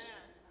 Notice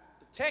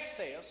the text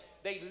says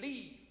they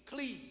leave,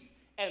 cleave,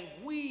 and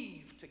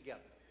weave together.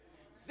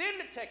 Then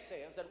the text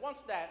says that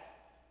once that,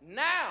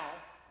 now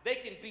they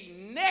can be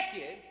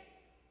naked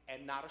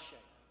and not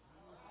ashamed.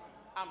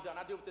 I'm done.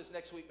 I'll deal with this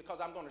next week because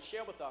I'm going to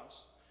share with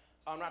us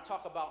when I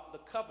talk about the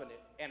covenant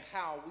and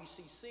how we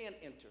see sin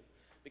enter.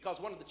 Because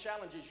one of the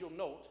challenges you'll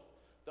note,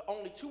 the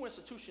only two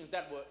institutions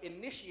that were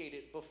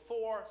initiated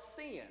before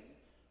sin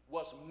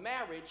was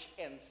marriage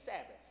and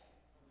Sabbath,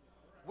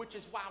 which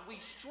is why we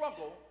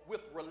struggle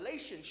with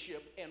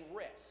relationship and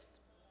rest.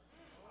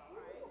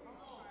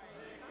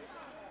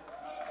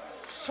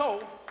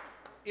 So,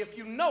 if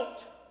you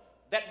note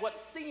that what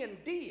sin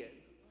did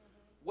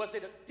was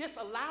it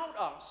disallowed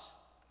us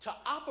to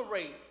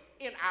operate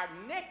in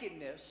our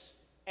nakedness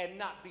and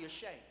not be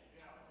ashamed.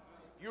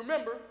 You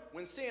remember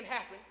when sin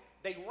happened,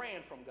 they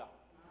ran from God.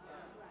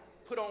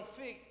 Put on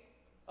fig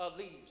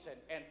leaves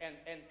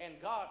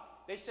and God,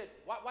 they said,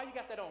 why you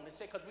got that on? They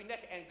said, because we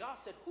naked. And God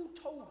said, who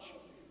told you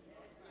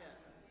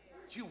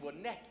you were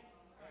naked?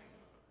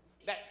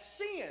 That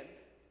sin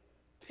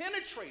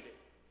penetrated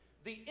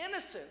the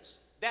innocence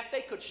that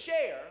they could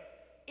share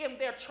in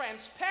their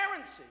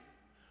transparency,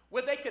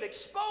 where they could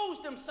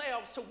expose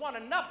themselves to one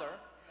another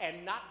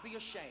and not be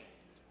ashamed.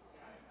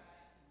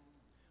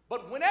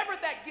 But whenever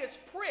that gets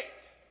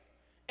pricked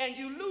and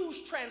you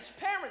lose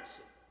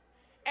transparency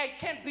and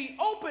can't be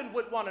open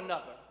with one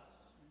another,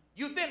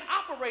 you then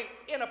operate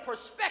in a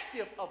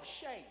perspective of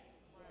shame.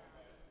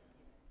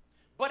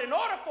 But in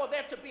order for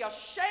there to be a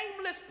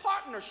shameless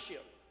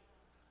partnership,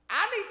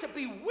 I need to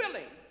be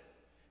willing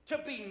to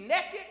be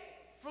naked,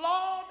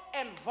 flawed,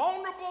 and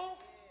vulnerable,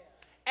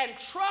 and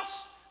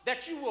trust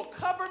that you will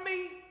cover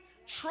me,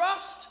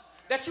 trust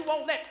that you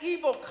won't let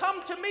evil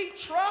come to me,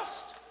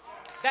 trust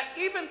that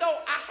even though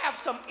I have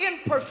some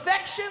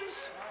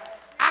imperfections,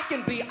 I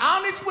can be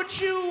honest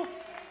with you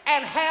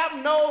and have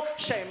no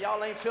shame.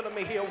 Y'all ain't feeling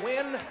me here.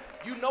 When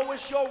you know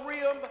it's your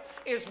rib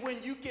is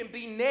when you can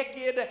be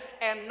naked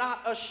and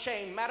not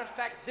ashamed. Matter of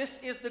fact,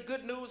 this is the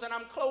good news, and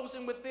I'm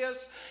closing with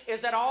this,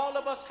 is that all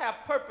of us have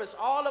purpose.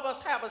 All of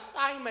us have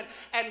assignment,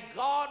 and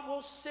God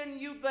will send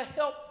you the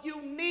help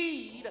you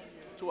need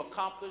to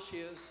accomplish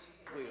his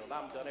will.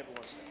 I'm done.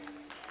 Everyone stand.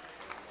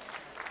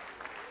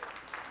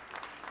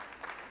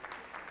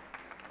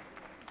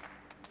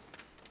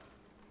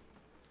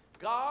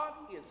 God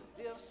is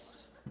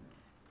this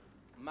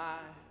my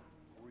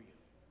real.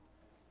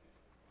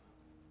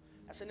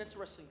 That's an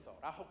interesting thought.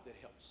 I hope that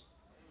helps.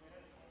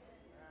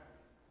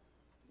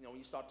 You know, when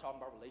you start talking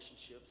about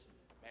relationships,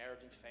 and marriage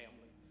and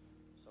family,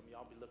 some of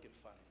y'all be looking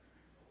funny.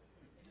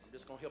 I'm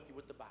just going to help you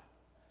with the Bible.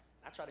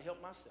 I try to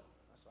help myself.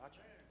 That's what I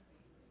try to do.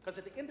 Because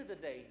at the end of the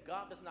day,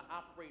 God does not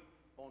operate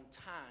on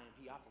time.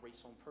 He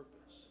operates on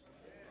purpose.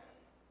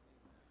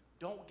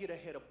 Don't get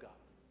ahead of God.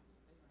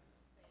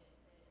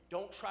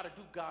 Don't try to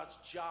do God's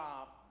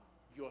job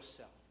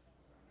yourself.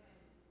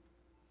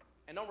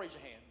 And don't raise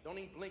your hand. Don't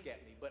even blink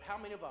at me. But how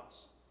many of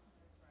us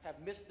have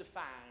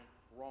misdefined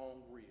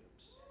wrong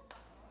ribs?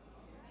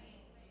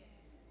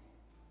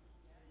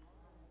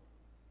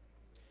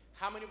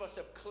 How many of us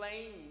have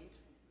claimed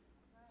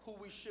who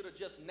we should have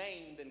just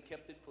named and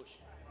kept it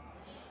pushing?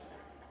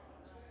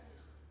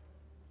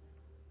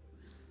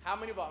 How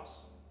many of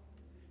us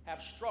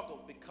have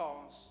struggled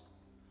because,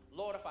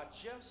 Lord, if I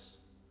just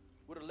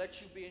would have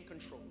let you be in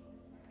control.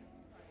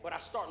 But I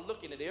start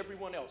looking at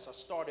everyone else. I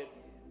started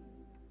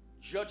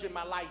judging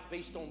my life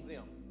based on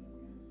them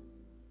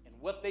and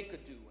what they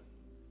could do and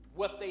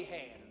what they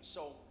had. And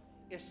so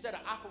instead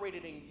of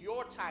operating in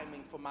your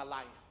timing for my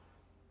life,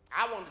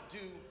 I wanted to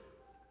do,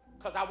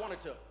 because I wanted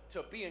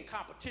to be in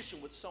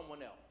competition with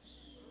someone else.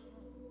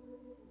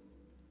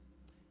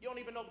 You don't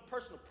even know the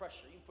personal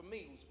pressure, even for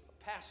me, who's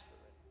a pastor.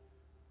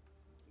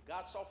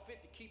 God saw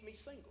fit to keep me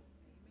single.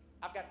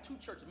 I've got 2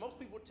 churches. Most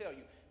people will tell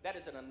you that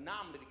is an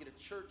anomaly to get a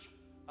church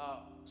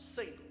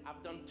single.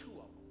 I've done 2 of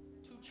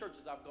them. 2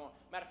 churches I've gone.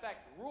 Matter of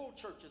fact, rural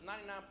churches,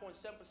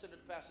 99.7% of the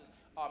pastors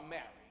are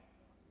married.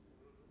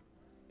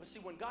 But see,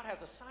 when God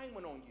has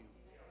assignment on you,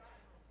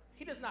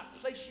 he does not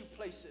place you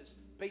places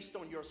based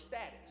on your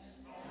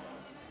status.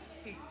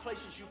 He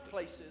places you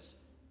places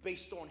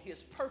based on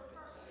his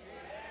purpose.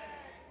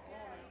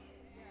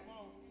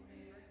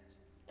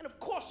 And of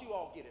course you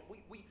all get it.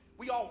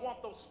 We all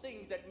want those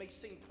things that may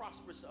seem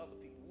prosperous to other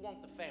people. We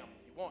want the family.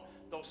 You want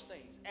those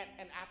things. And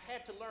I've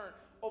had to learn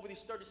over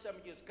these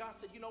 37 years, God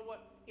said, you know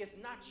what? It's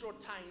not your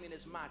timing,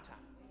 it's my time.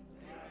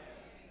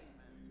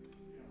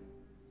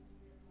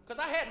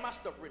 Because I had my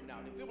stuff written out.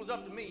 If it was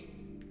up to me,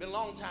 it'd been a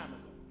long time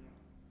ago.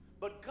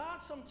 But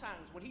God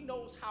sometimes, when he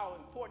knows how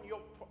important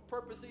your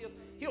purpose is,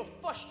 he'll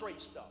frustrate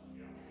stuff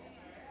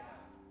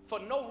for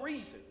no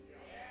reason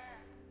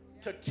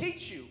to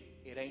teach you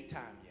it ain't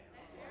time yet.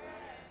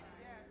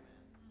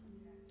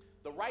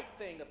 The right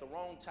thing at the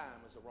wrong time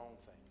is the wrong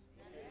thing.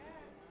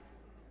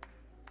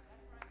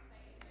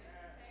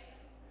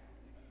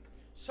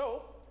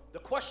 So the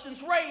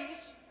question's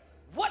raised,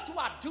 what do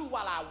I do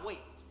while I wait?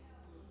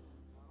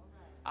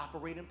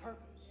 Operate in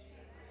purpose.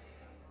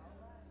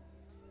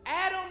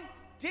 Adam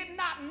did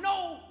not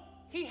know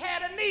he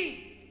had a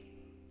need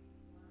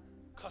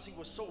because he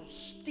was so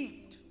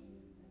steeped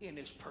in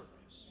his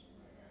purpose.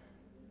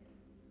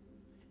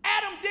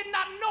 Adam did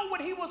not know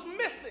what he was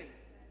missing.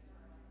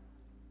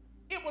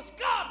 It was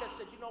God that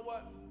said, you know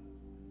what?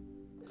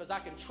 Because I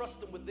can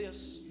trust him with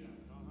this,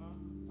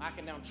 I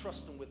can now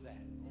trust him with that.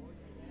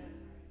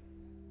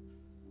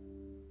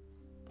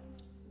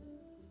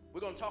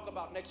 We're going to talk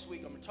about next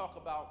week, I'm going to talk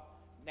about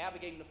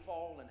navigating the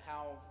fall and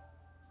how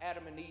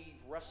Adam and Eve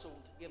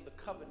wrestled in the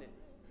covenant,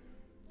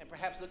 and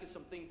perhaps look at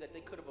some things that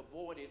they could have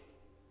avoided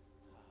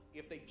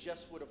if they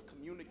just would have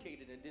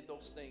communicated and did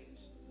those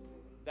things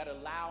that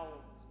allow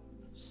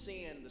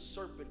sin, the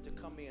serpent, to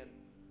come in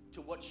to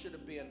what should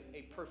have been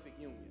a perfect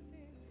union.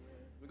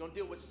 We're going to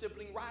deal with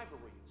sibling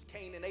rivalries.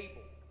 Cain and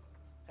Abel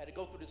had to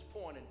go through this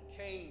point, and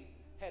Cain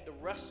had to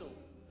wrestle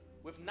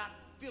with not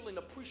feeling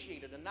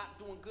appreciated and not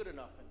doing good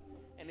enough.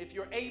 And if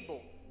you're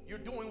able, you're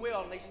doing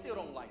well, and they still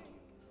don't like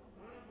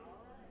you.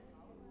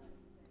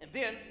 And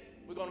then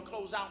we're going to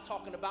close out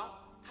talking about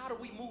how do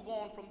we move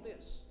on from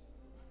this.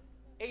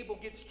 Abel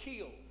gets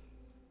killed.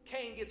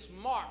 Cain gets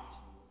marked.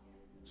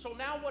 So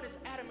now what is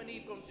Adam and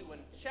Eve going to do? In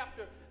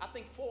chapter, I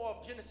think 4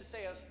 of Genesis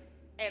says,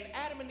 and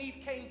Adam and Eve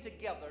came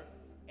together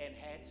and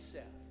had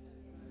Seth.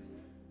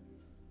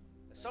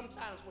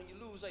 Sometimes when you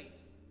lose Abel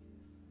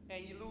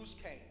and you lose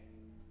Cain,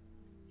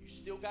 you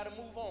still got to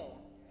move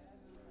on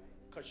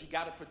because you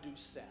got to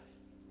produce Seth.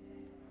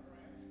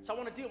 So I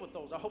want to deal with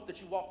those. I hope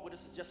that you walk with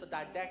us. It's just a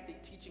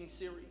didactic teaching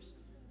series,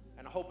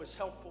 and I hope it's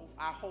helpful.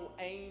 Our whole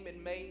aim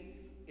in May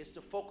is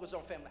to focus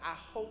on family. I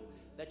hope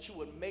that you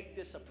would make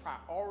this a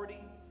priority.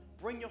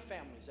 Bring your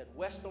families at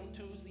West on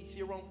Tuesdays,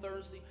 here on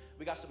Thursday.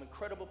 We got some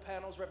incredible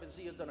panels. Reverend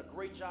Z has done a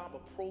great job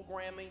of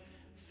programming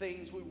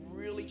things. We're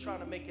really trying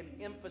to make an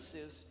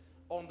emphasis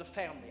on the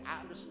family. I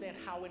understand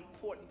how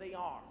important they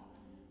are.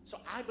 So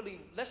I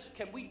believe,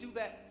 can we do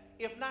that?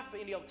 If not for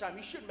any other time,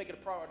 you should make it a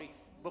priority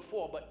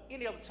before, but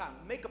any other time,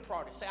 make a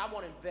priority. Say, I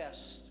want to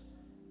invest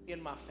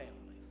in my family.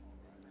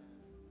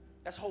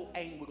 That's the whole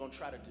aim we're going to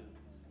try to do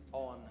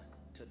on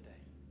today.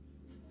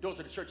 Doors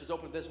of the church is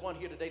open. If there's one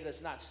here today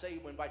that's not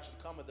saved, we invite you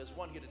to come. If there's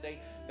one here today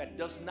that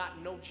does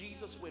not know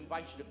Jesus, we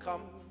invite you to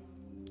come.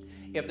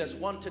 If there's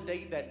one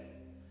today that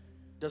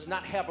does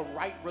not have a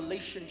right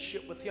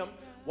relationship with him,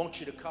 I want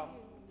you to come.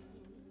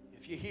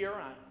 If you're here,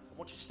 I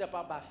want you to step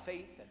out by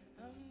faith and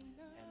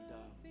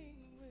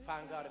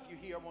find God. If you're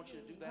here, I want you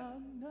to do that.